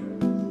bottom,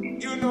 baby.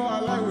 You know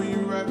I like when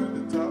you rap at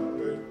the top,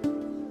 baby.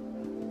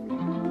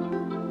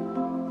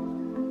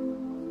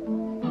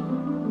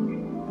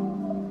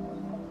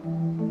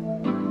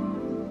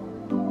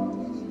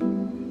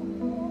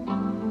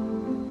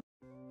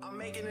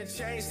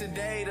 Change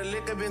today, the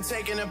liquor been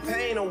taking the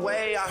pain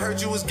away. I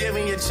heard you was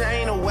giving your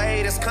chain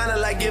away. That's kinda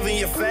like giving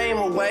your fame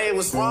away.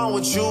 What's wrong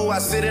with you? I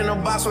sit in a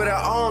box where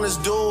the owners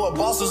do. A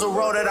boss is a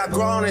role that I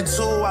grown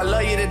into. I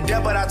love you to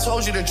death, but I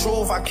told you the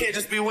truth. I can't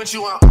just be with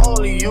you, I'm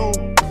only you.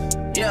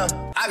 Yeah,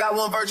 I got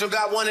one Virgil,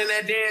 got one in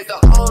that dead, the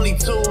only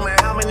two, man.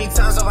 How many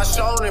times have I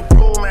shown and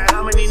proved, man?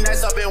 How many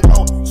nights I've been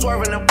woke,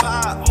 swerving the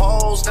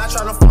potholes, not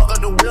trying to fuck up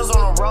the wheels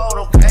on the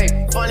road,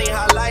 okay? Funny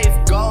how life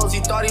goes,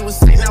 he thought he was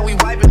sick, now we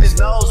wiping his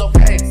nose,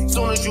 okay?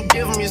 Soon as you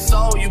give him your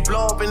soul, you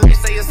blow up and they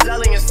say you're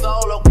selling your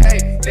soul,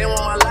 okay? They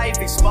want my life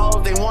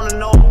exposed, they wanna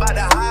know about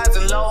the highs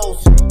and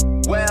lows.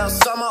 Well,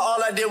 summer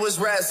all I did was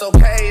rest,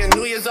 okay? And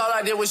New Year's all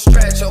I did was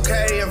stretch,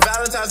 okay? And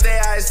Valentine's Day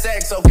I had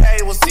sex, okay?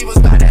 We'll see what's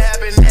about to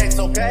happen next,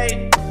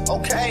 okay?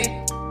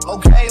 Okay,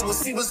 okay, we'll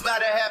see what's about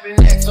to happen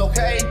next,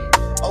 okay?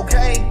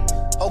 Okay,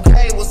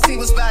 okay, we'll see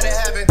what's about to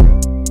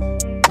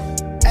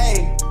happen.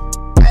 Hey,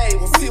 hey,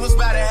 we'll see what's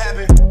about to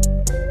happen.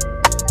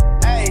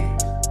 Hey,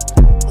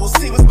 we'll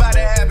see what's about to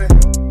happen.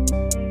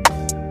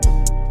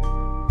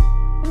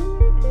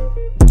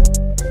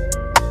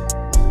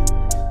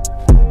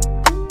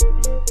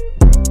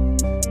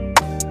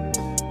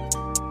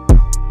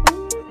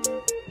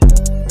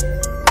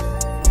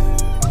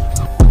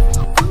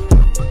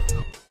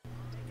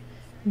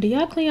 Do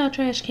y'all clean your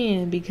trash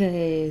can?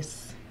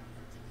 Because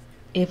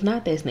if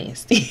not, that's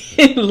nasty.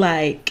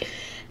 Like,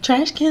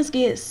 trash cans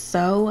get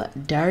so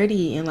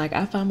dirty, and like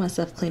I find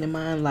myself cleaning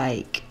mine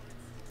like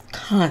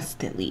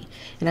constantly.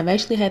 And I've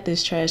actually had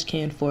this trash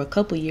can for a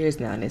couple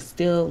years now, and it's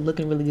still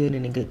looking really good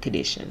and in good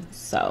condition.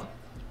 So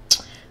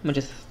I'm gonna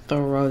just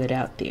throw it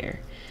out there.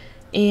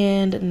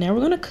 And now we're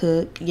gonna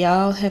cook.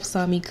 Y'all have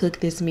saw me cook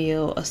this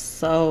meal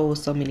so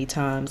many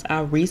times.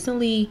 I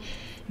recently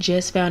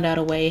just found out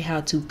a way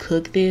how to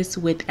cook this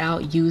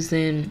without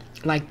using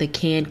like the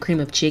canned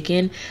cream of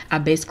chicken. I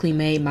basically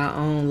made my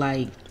own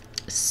like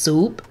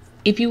soup,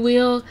 if you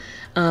will.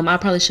 I'll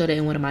probably show that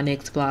in one of my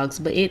next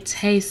vlogs, but it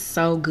tastes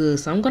so good.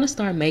 So I'm gonna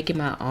start making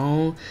my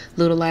own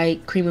little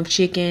like cream of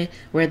chicken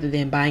rather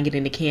than buying it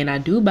in the can. I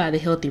do buy the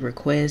healthy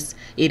request.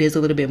 It is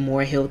a little bit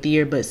more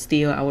healthier, but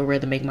still I would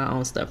rather make my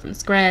own stuff from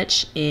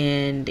scratch.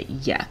 And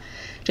yeah,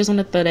 just want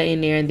to throw that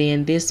in there. And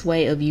then this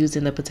way of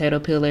using the potato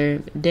peeler,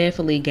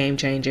 definitely game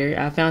changer.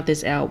 I found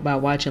this out by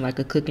watching like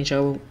a cooking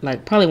show,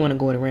 like probably one of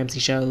Gordon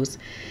Ramsay shows,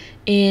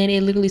 and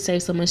it literally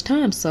saves so much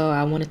time. So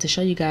I wanted to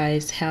show you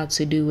guys how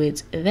to do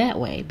it that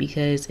way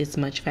because it's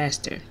much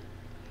faster.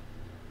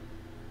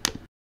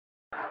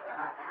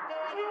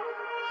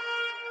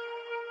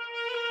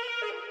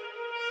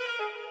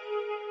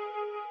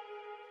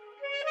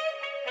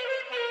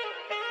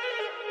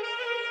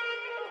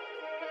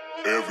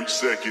 Every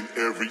second,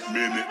 every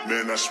minute,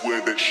 man, I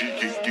swear that she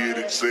can get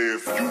it. Say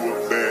if you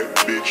a bad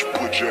bitch,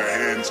 put your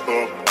hands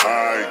up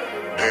high,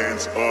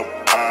 hands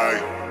up high,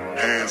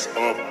 hands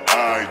up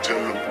high. Tell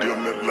them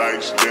dim the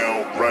lights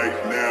down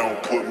right now,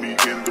 put me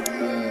in the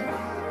mood.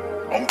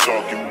 I'm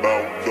talking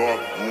about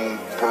dark room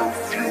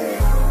perfume.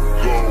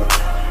 Go,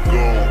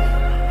 go.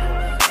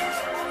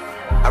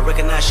 I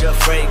recognize your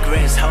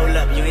fragrance, hold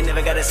up, you ain't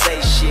never gotta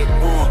say shit,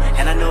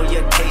 and I know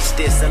your taste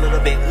is a little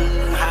bit,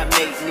 high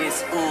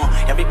maintenance,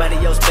 everybody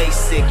else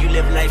basic, you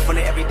live life on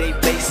an everyday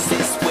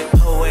basis, with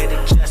poetic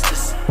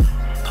justice,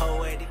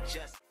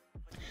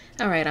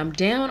 Alright, I'm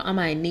down on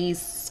my knees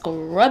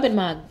scrubbing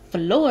my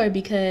floor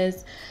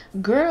because,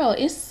 girl,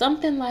 it's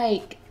something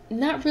like,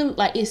 not really,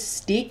 like it's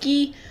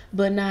sticky,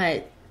 but not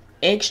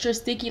extra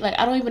sticky. Like,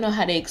 I don't even know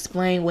how to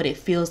explain what it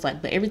feels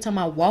like, but every time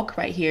I walk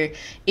right here,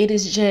 it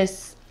is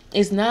just,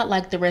 it's not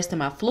like the rest of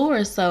my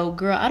floor. So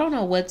girl, I don't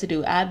know what to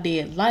do. I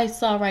did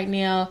Lysol right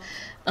now,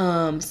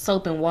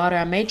 soap and water.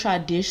 I may try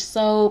dish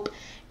soap,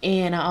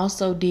 and I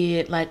also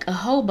did like a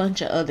whole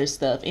bunch of other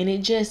stuff, and it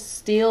just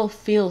still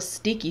feels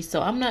sticky.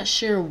 So I'm not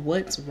sure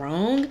what's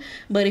wrong,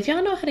 but if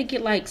y'all know how to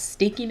get like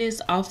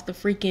stickiness off the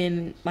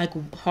freaking like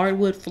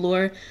hardwood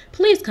floor,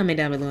 please comment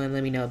down below and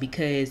let me know,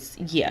 because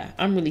yeah,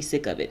 I'm really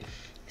sick of it.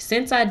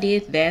 Since I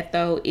did that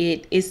though,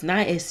 it's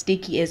not as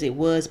sticky as it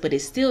was, but it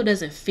still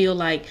doesn't feel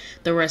like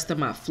the rest of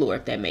my floor,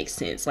 if that makes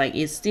sense. Like,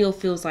 it still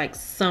feels like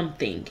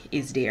something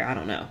is there. I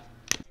don't know.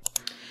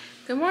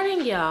 Good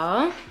morning,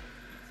 y'all.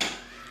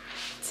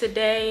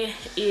 Today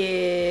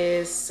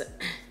is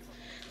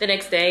the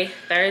next day,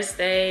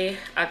 Thursday,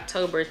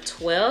 October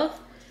 12th.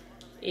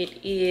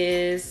 It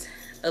is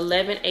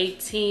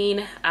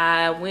 11:18.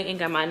 I went and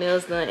got my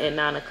nails done at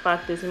 9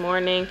 o'clock this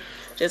morning.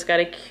 Just got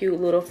a cute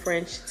little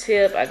French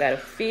tip. I got a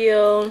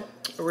feel,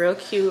 real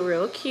cute,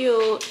 real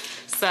cute.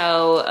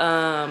 So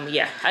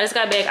yeah, I just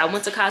got back. I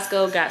went to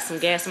Costco, got some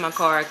gas in my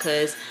car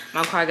because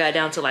my car got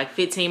down to like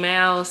 15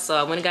 miles. So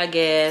I went and got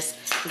gas.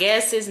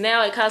 Gas is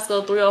now at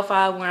Costco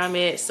 $3.05 where I'm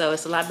at, so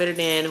it's a lot better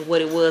than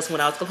what it was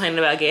when I was complaining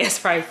about gas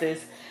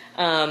prices.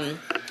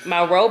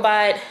 My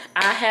robot,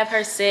 I have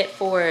her set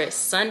for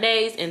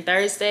Sundays and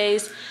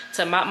Thursdays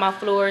to mop my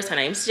floors. Her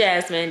name's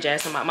Jasmine.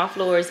 Jasmine mop my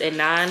floors at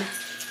 9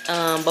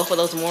 both of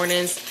those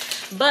mornings.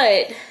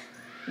 But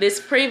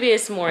this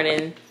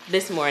morning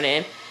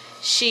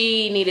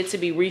she needed to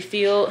be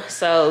refilled,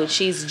 so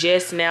she's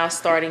just now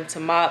starting to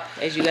mop,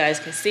 as you guys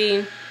can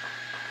see.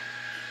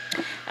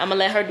 I'm gonna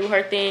let her do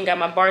her thing. Got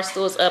my bar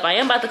stools up. I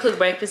am about to cook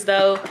breakfast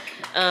though.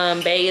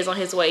 Bay is on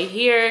his way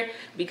here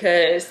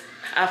because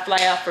I fly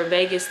out for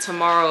Vegas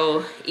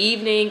tomorrow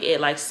evening at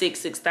like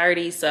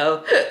 6:30.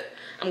 So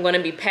I'm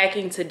gonna be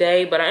packing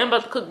today, but I am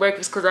about to cook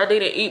breakfast because I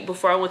didn't eat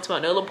before I went to my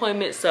nail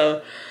appointment.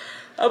 So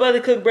I'm about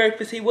to cook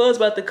breakfast. He was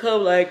about to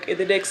come like in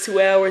the next 2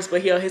 hours,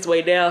 but he on his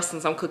way down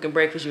since I'm cooking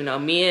breakfast. You know,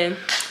 men,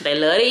 they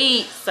love to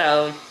eat.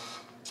 So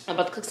I'm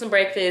about to cook some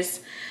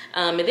breakfast.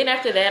 And then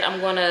after that, I'm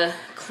gonna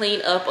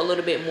clean up a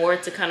little bit more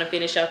to kind of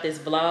finish out this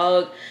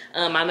vlog.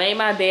 I made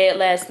my bed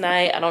last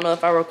night. I don't know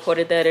if I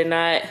recorded that or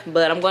not,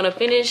 but I'm gonna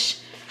finish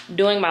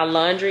doing my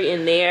laundry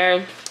in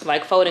there,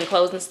 like folding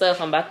clothes and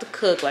stuff. I'm about to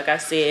cook, like I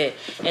said,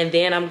 and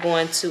then I'm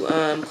going to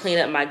clean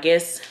up my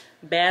guest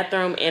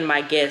bathroom and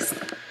my guest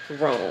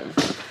room.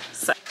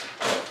 So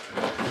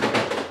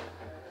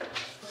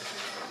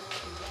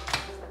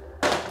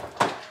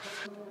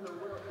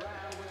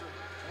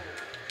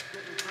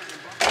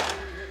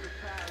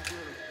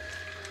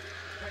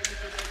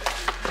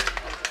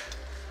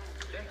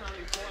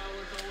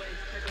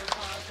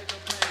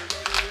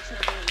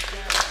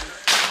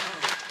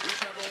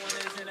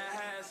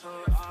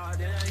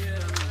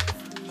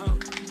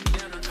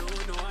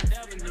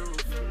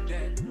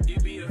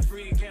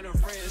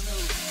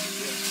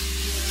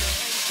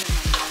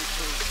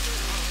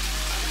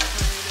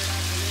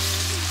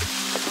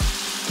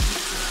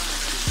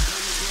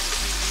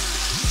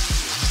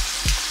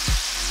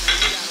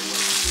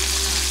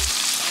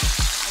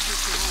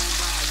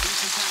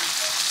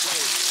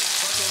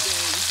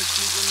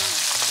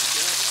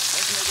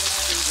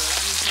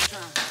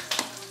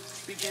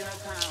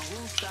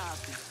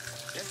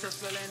That's a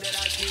feeling that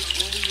I get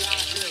when we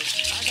locked up.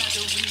 I got the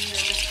weed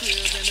and the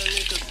crib and the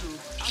liquor too.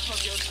 I fuck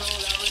your soul,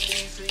 I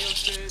release in your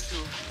spirit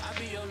too. I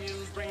be your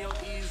muse, bring your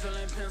easel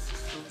and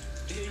pencils too.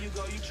 Here you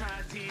go, you try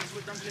to tease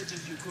with them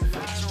pictures. You could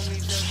ride on me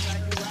just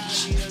like you ride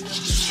me a little.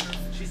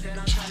 She said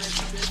I'm trying to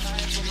keep it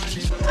tight for my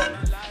nigga. And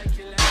I like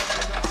you last,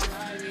 you don't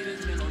ride me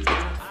this minute.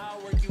 I'll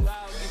work you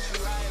out, get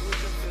you right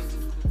with your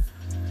physical.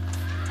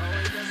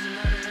 Always just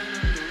another in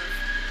the loop.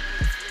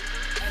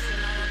 That's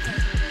another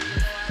passion, and you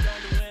know I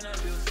don't do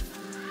interviews.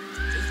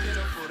 It's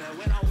pitiful that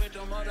when I'm with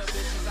them other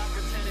bitches, I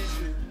pretend it's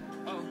you.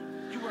 Oh,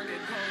 you work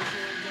at Coles,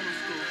 you're in dental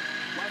school.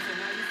 Wife and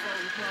now you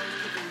folding clothes,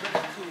 cooking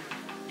ready too.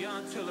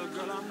 Young tiller,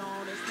 girl, I'm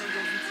known as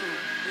single you too.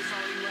 It's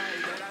only right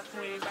that I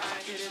swing by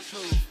and hit it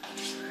too.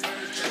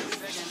 First day,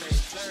 second day,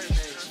 third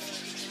day.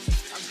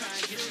 I'm trying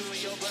to get you in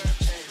your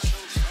birthday.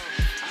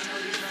 I know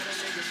these other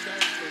niggas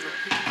thirsty, but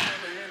please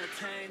never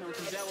entertain them,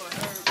 cause that would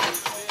hurt me.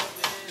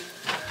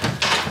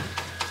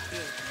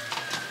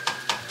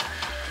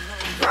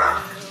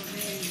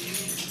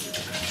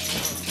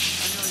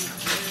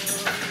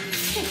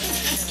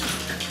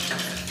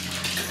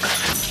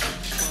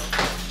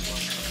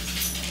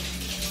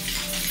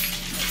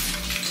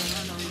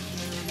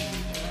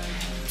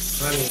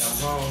 Honey, I'm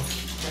home.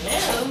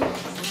 hello.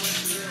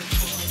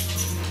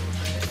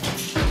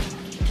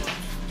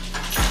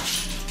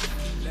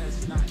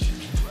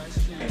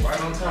 Came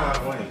right on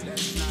time, Wayne.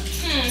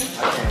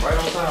 I came right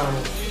on time.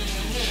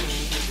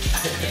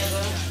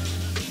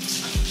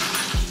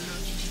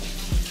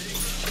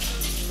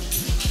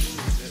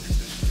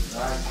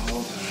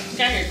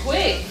 Got here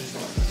quick.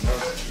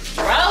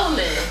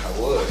 Rolling. I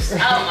was.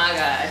 Oh my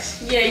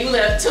gosh. Yeah, you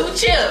left 2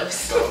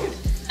 chips.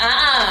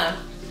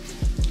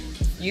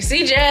 You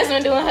see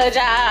Jasmine doing her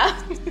job.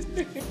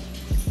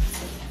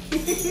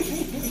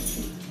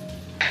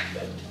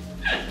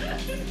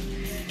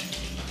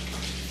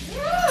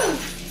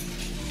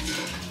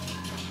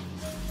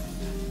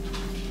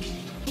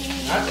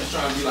 I'm just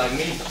trying to be like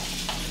me.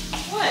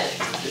 What?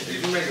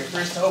 Did you make a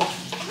French toast?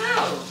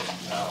 No.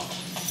 No.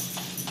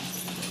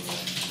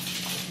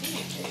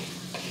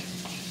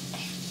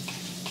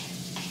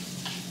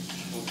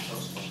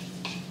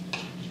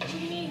 What do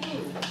you mean who?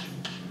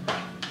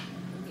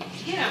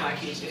 Get out of my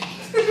kitchen.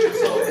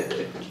 So,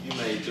 you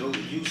made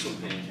you some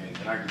pancakes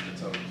and I get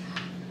the toast.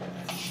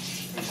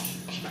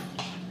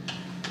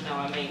 No,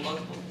 I made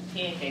multiple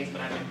pancakes,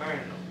 but I didn't burn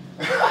them.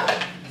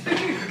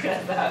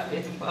 Because I've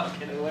been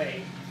walking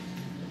away.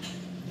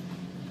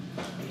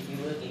 If you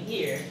look in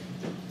here.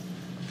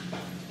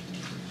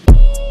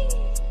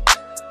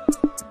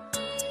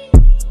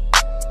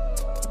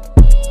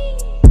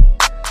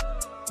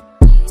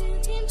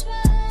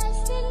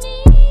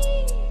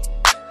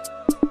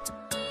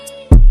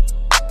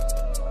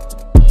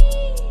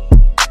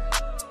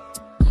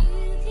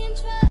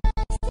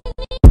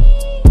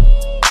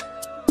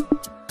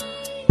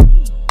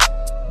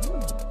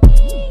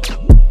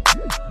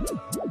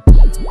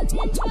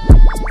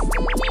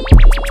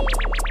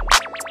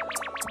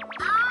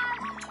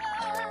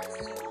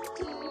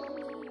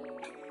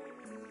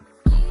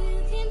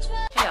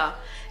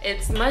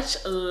 It's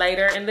much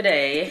later in the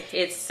day.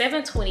 It's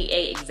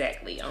 7:28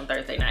 exactly on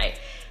Thursday night.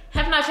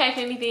 Have not packed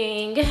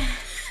anything.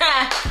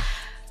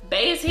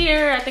 Bay's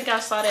here. I think I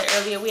saw that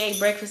earlier. We ate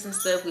breakfast and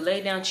stuff. We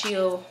laid down,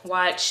 chill,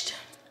 watched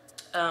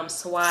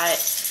SWAT.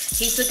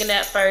 He took a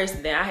nap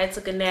first, then I had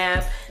took a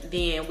nap.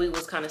 Then we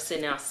was kind of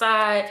sitting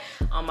outside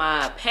on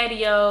my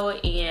patio,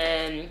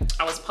 and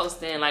I was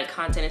posting like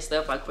content and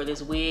stuff like for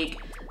this wig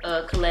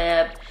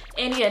collab.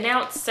 And yeah,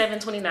 now it's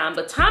 7:29,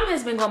 but time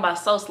has been going by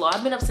so slow.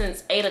 I've been up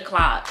since 8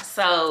 o'clock.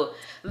 So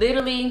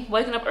literally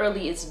waking up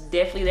early is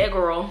definitely that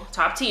girl,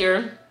 top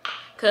tier,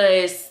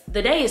 because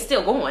the day is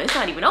still going. It's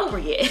not even over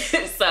yet.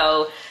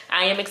 So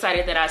I am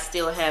excited that I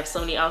still have so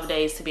many off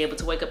days to be able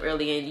to wake up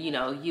early and, you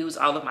know, use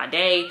all of my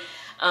day.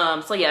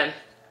 So yeah,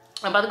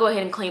 I'm about to go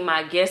ahead and clean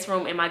my guest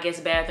room and my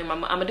guest bathroom.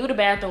 I'm gonna do the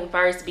bathroom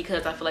first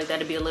because I feel like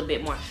that'll be a little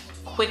bit more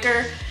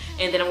quicker.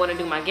 And then I'm gonna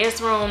do my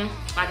guest room.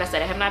 Like I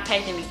said, I have not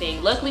packed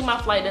anything. Luckily,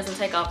 my flight doesn't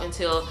take off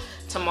until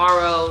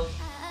tomorrow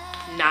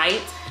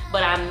night.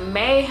 But I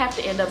may have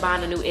to end up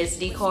buying a new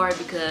SD card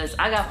because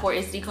I got 4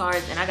 SD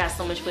cards and I got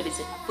so much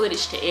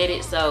footage to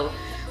edit. So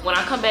when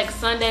I come back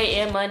Sunday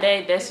and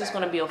Monday, that's just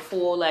gonna be a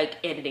full like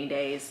editing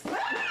days.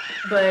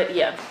 But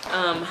yeah,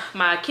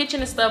 my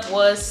kitchen and stuff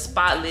was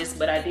spotless,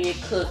 but I did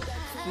cook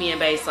me and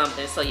Bae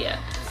something. So yeah,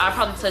 I'll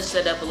probably touch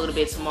that up a little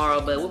bit tomorrow,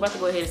 but we're about to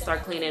go ahead and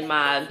start cleaning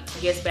my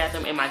guest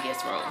bathroom and my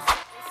guest room.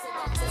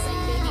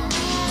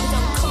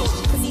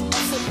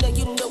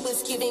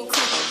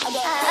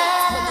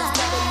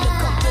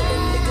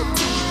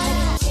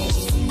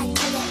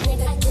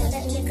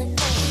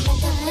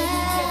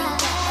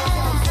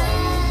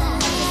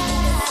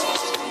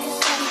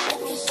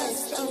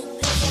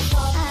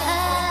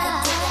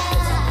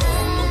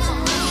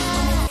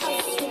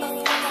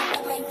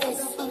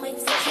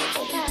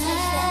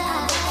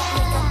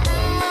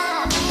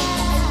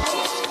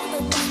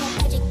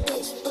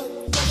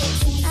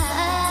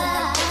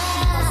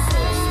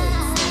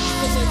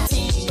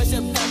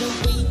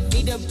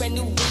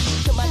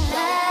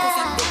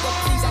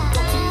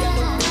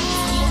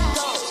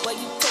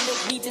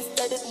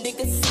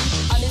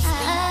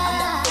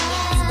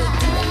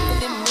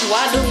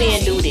 Why do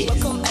men do this?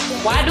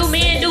 Why do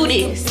men do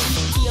this?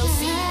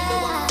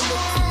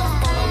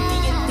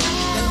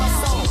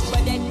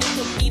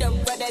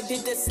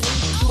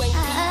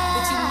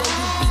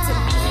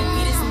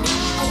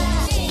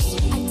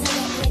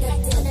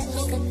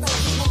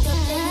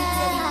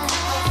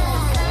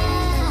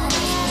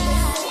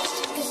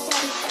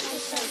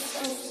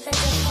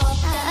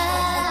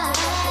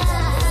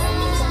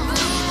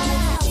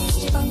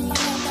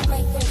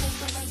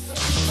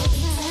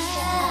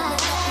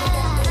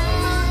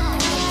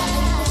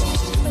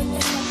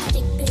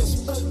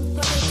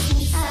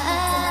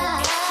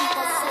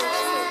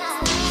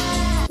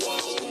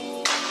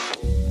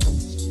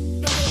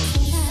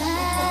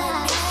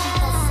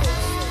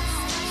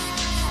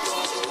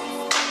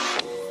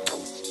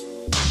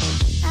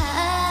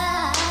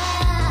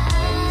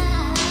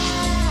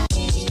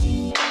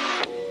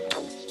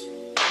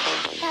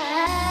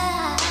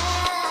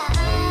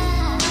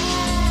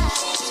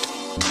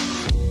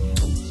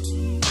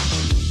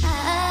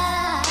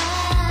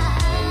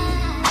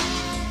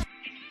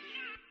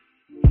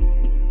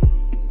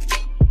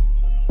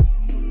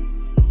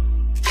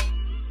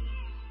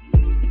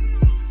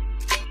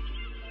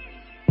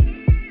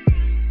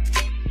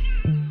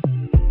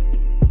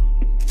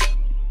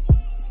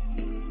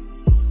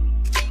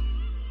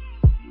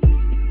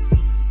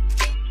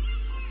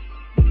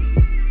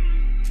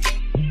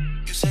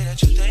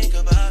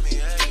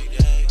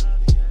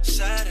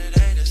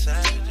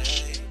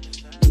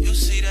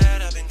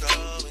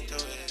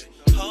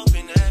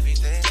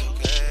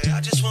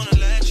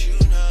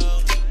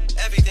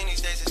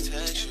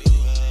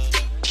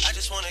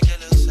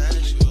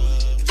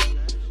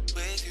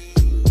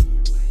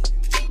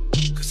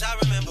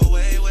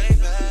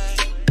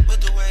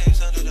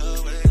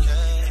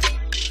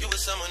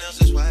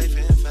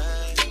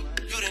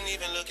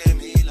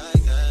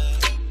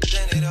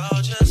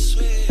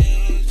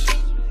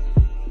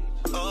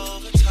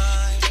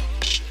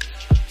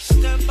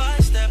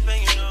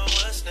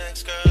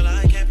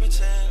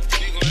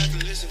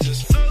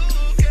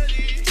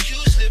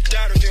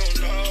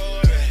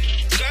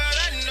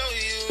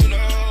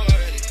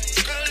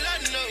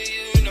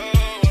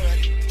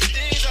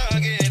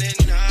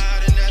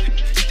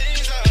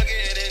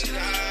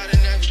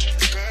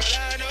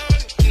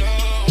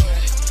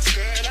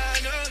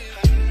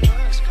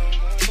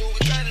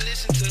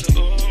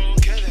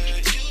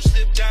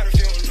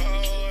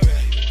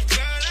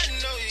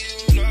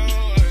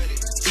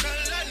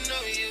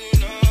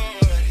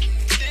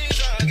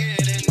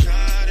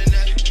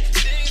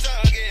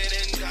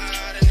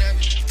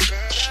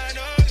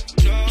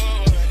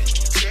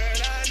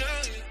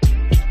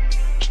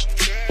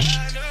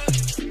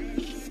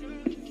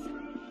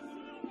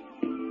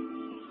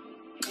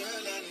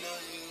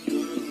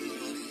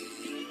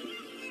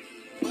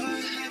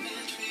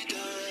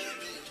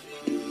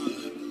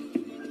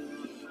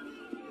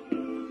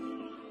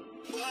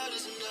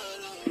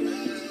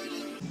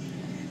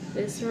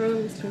 This room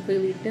is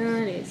completely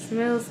done. It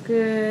smells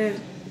good.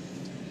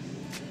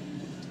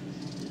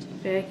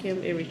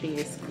 Vacuum, everything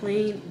is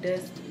clean,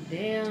 dusted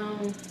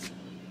down.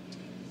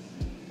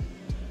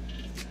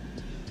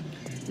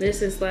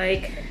 This is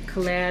like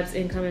collabs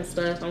incoming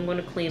stuff. I'm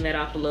gonna clean that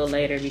off a little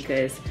later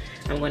because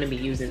I'm gonna be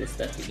using this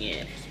stuff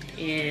again.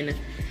 And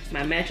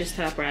my mattress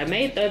topper, I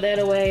may throw that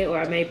away or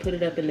I may put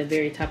it up in the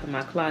very top of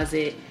my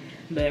closet.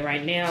 But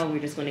right now, we're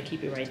just gonna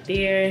keep it right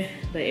there.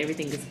 But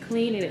everything is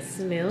clean and it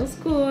smells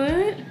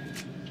good.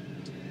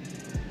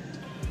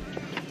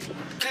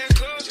 Can't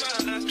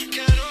close my eyes,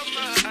 can't open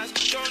my eyes,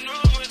 don't know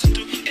what to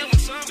do. It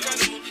was some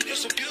kind of move, you're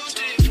so beautiful.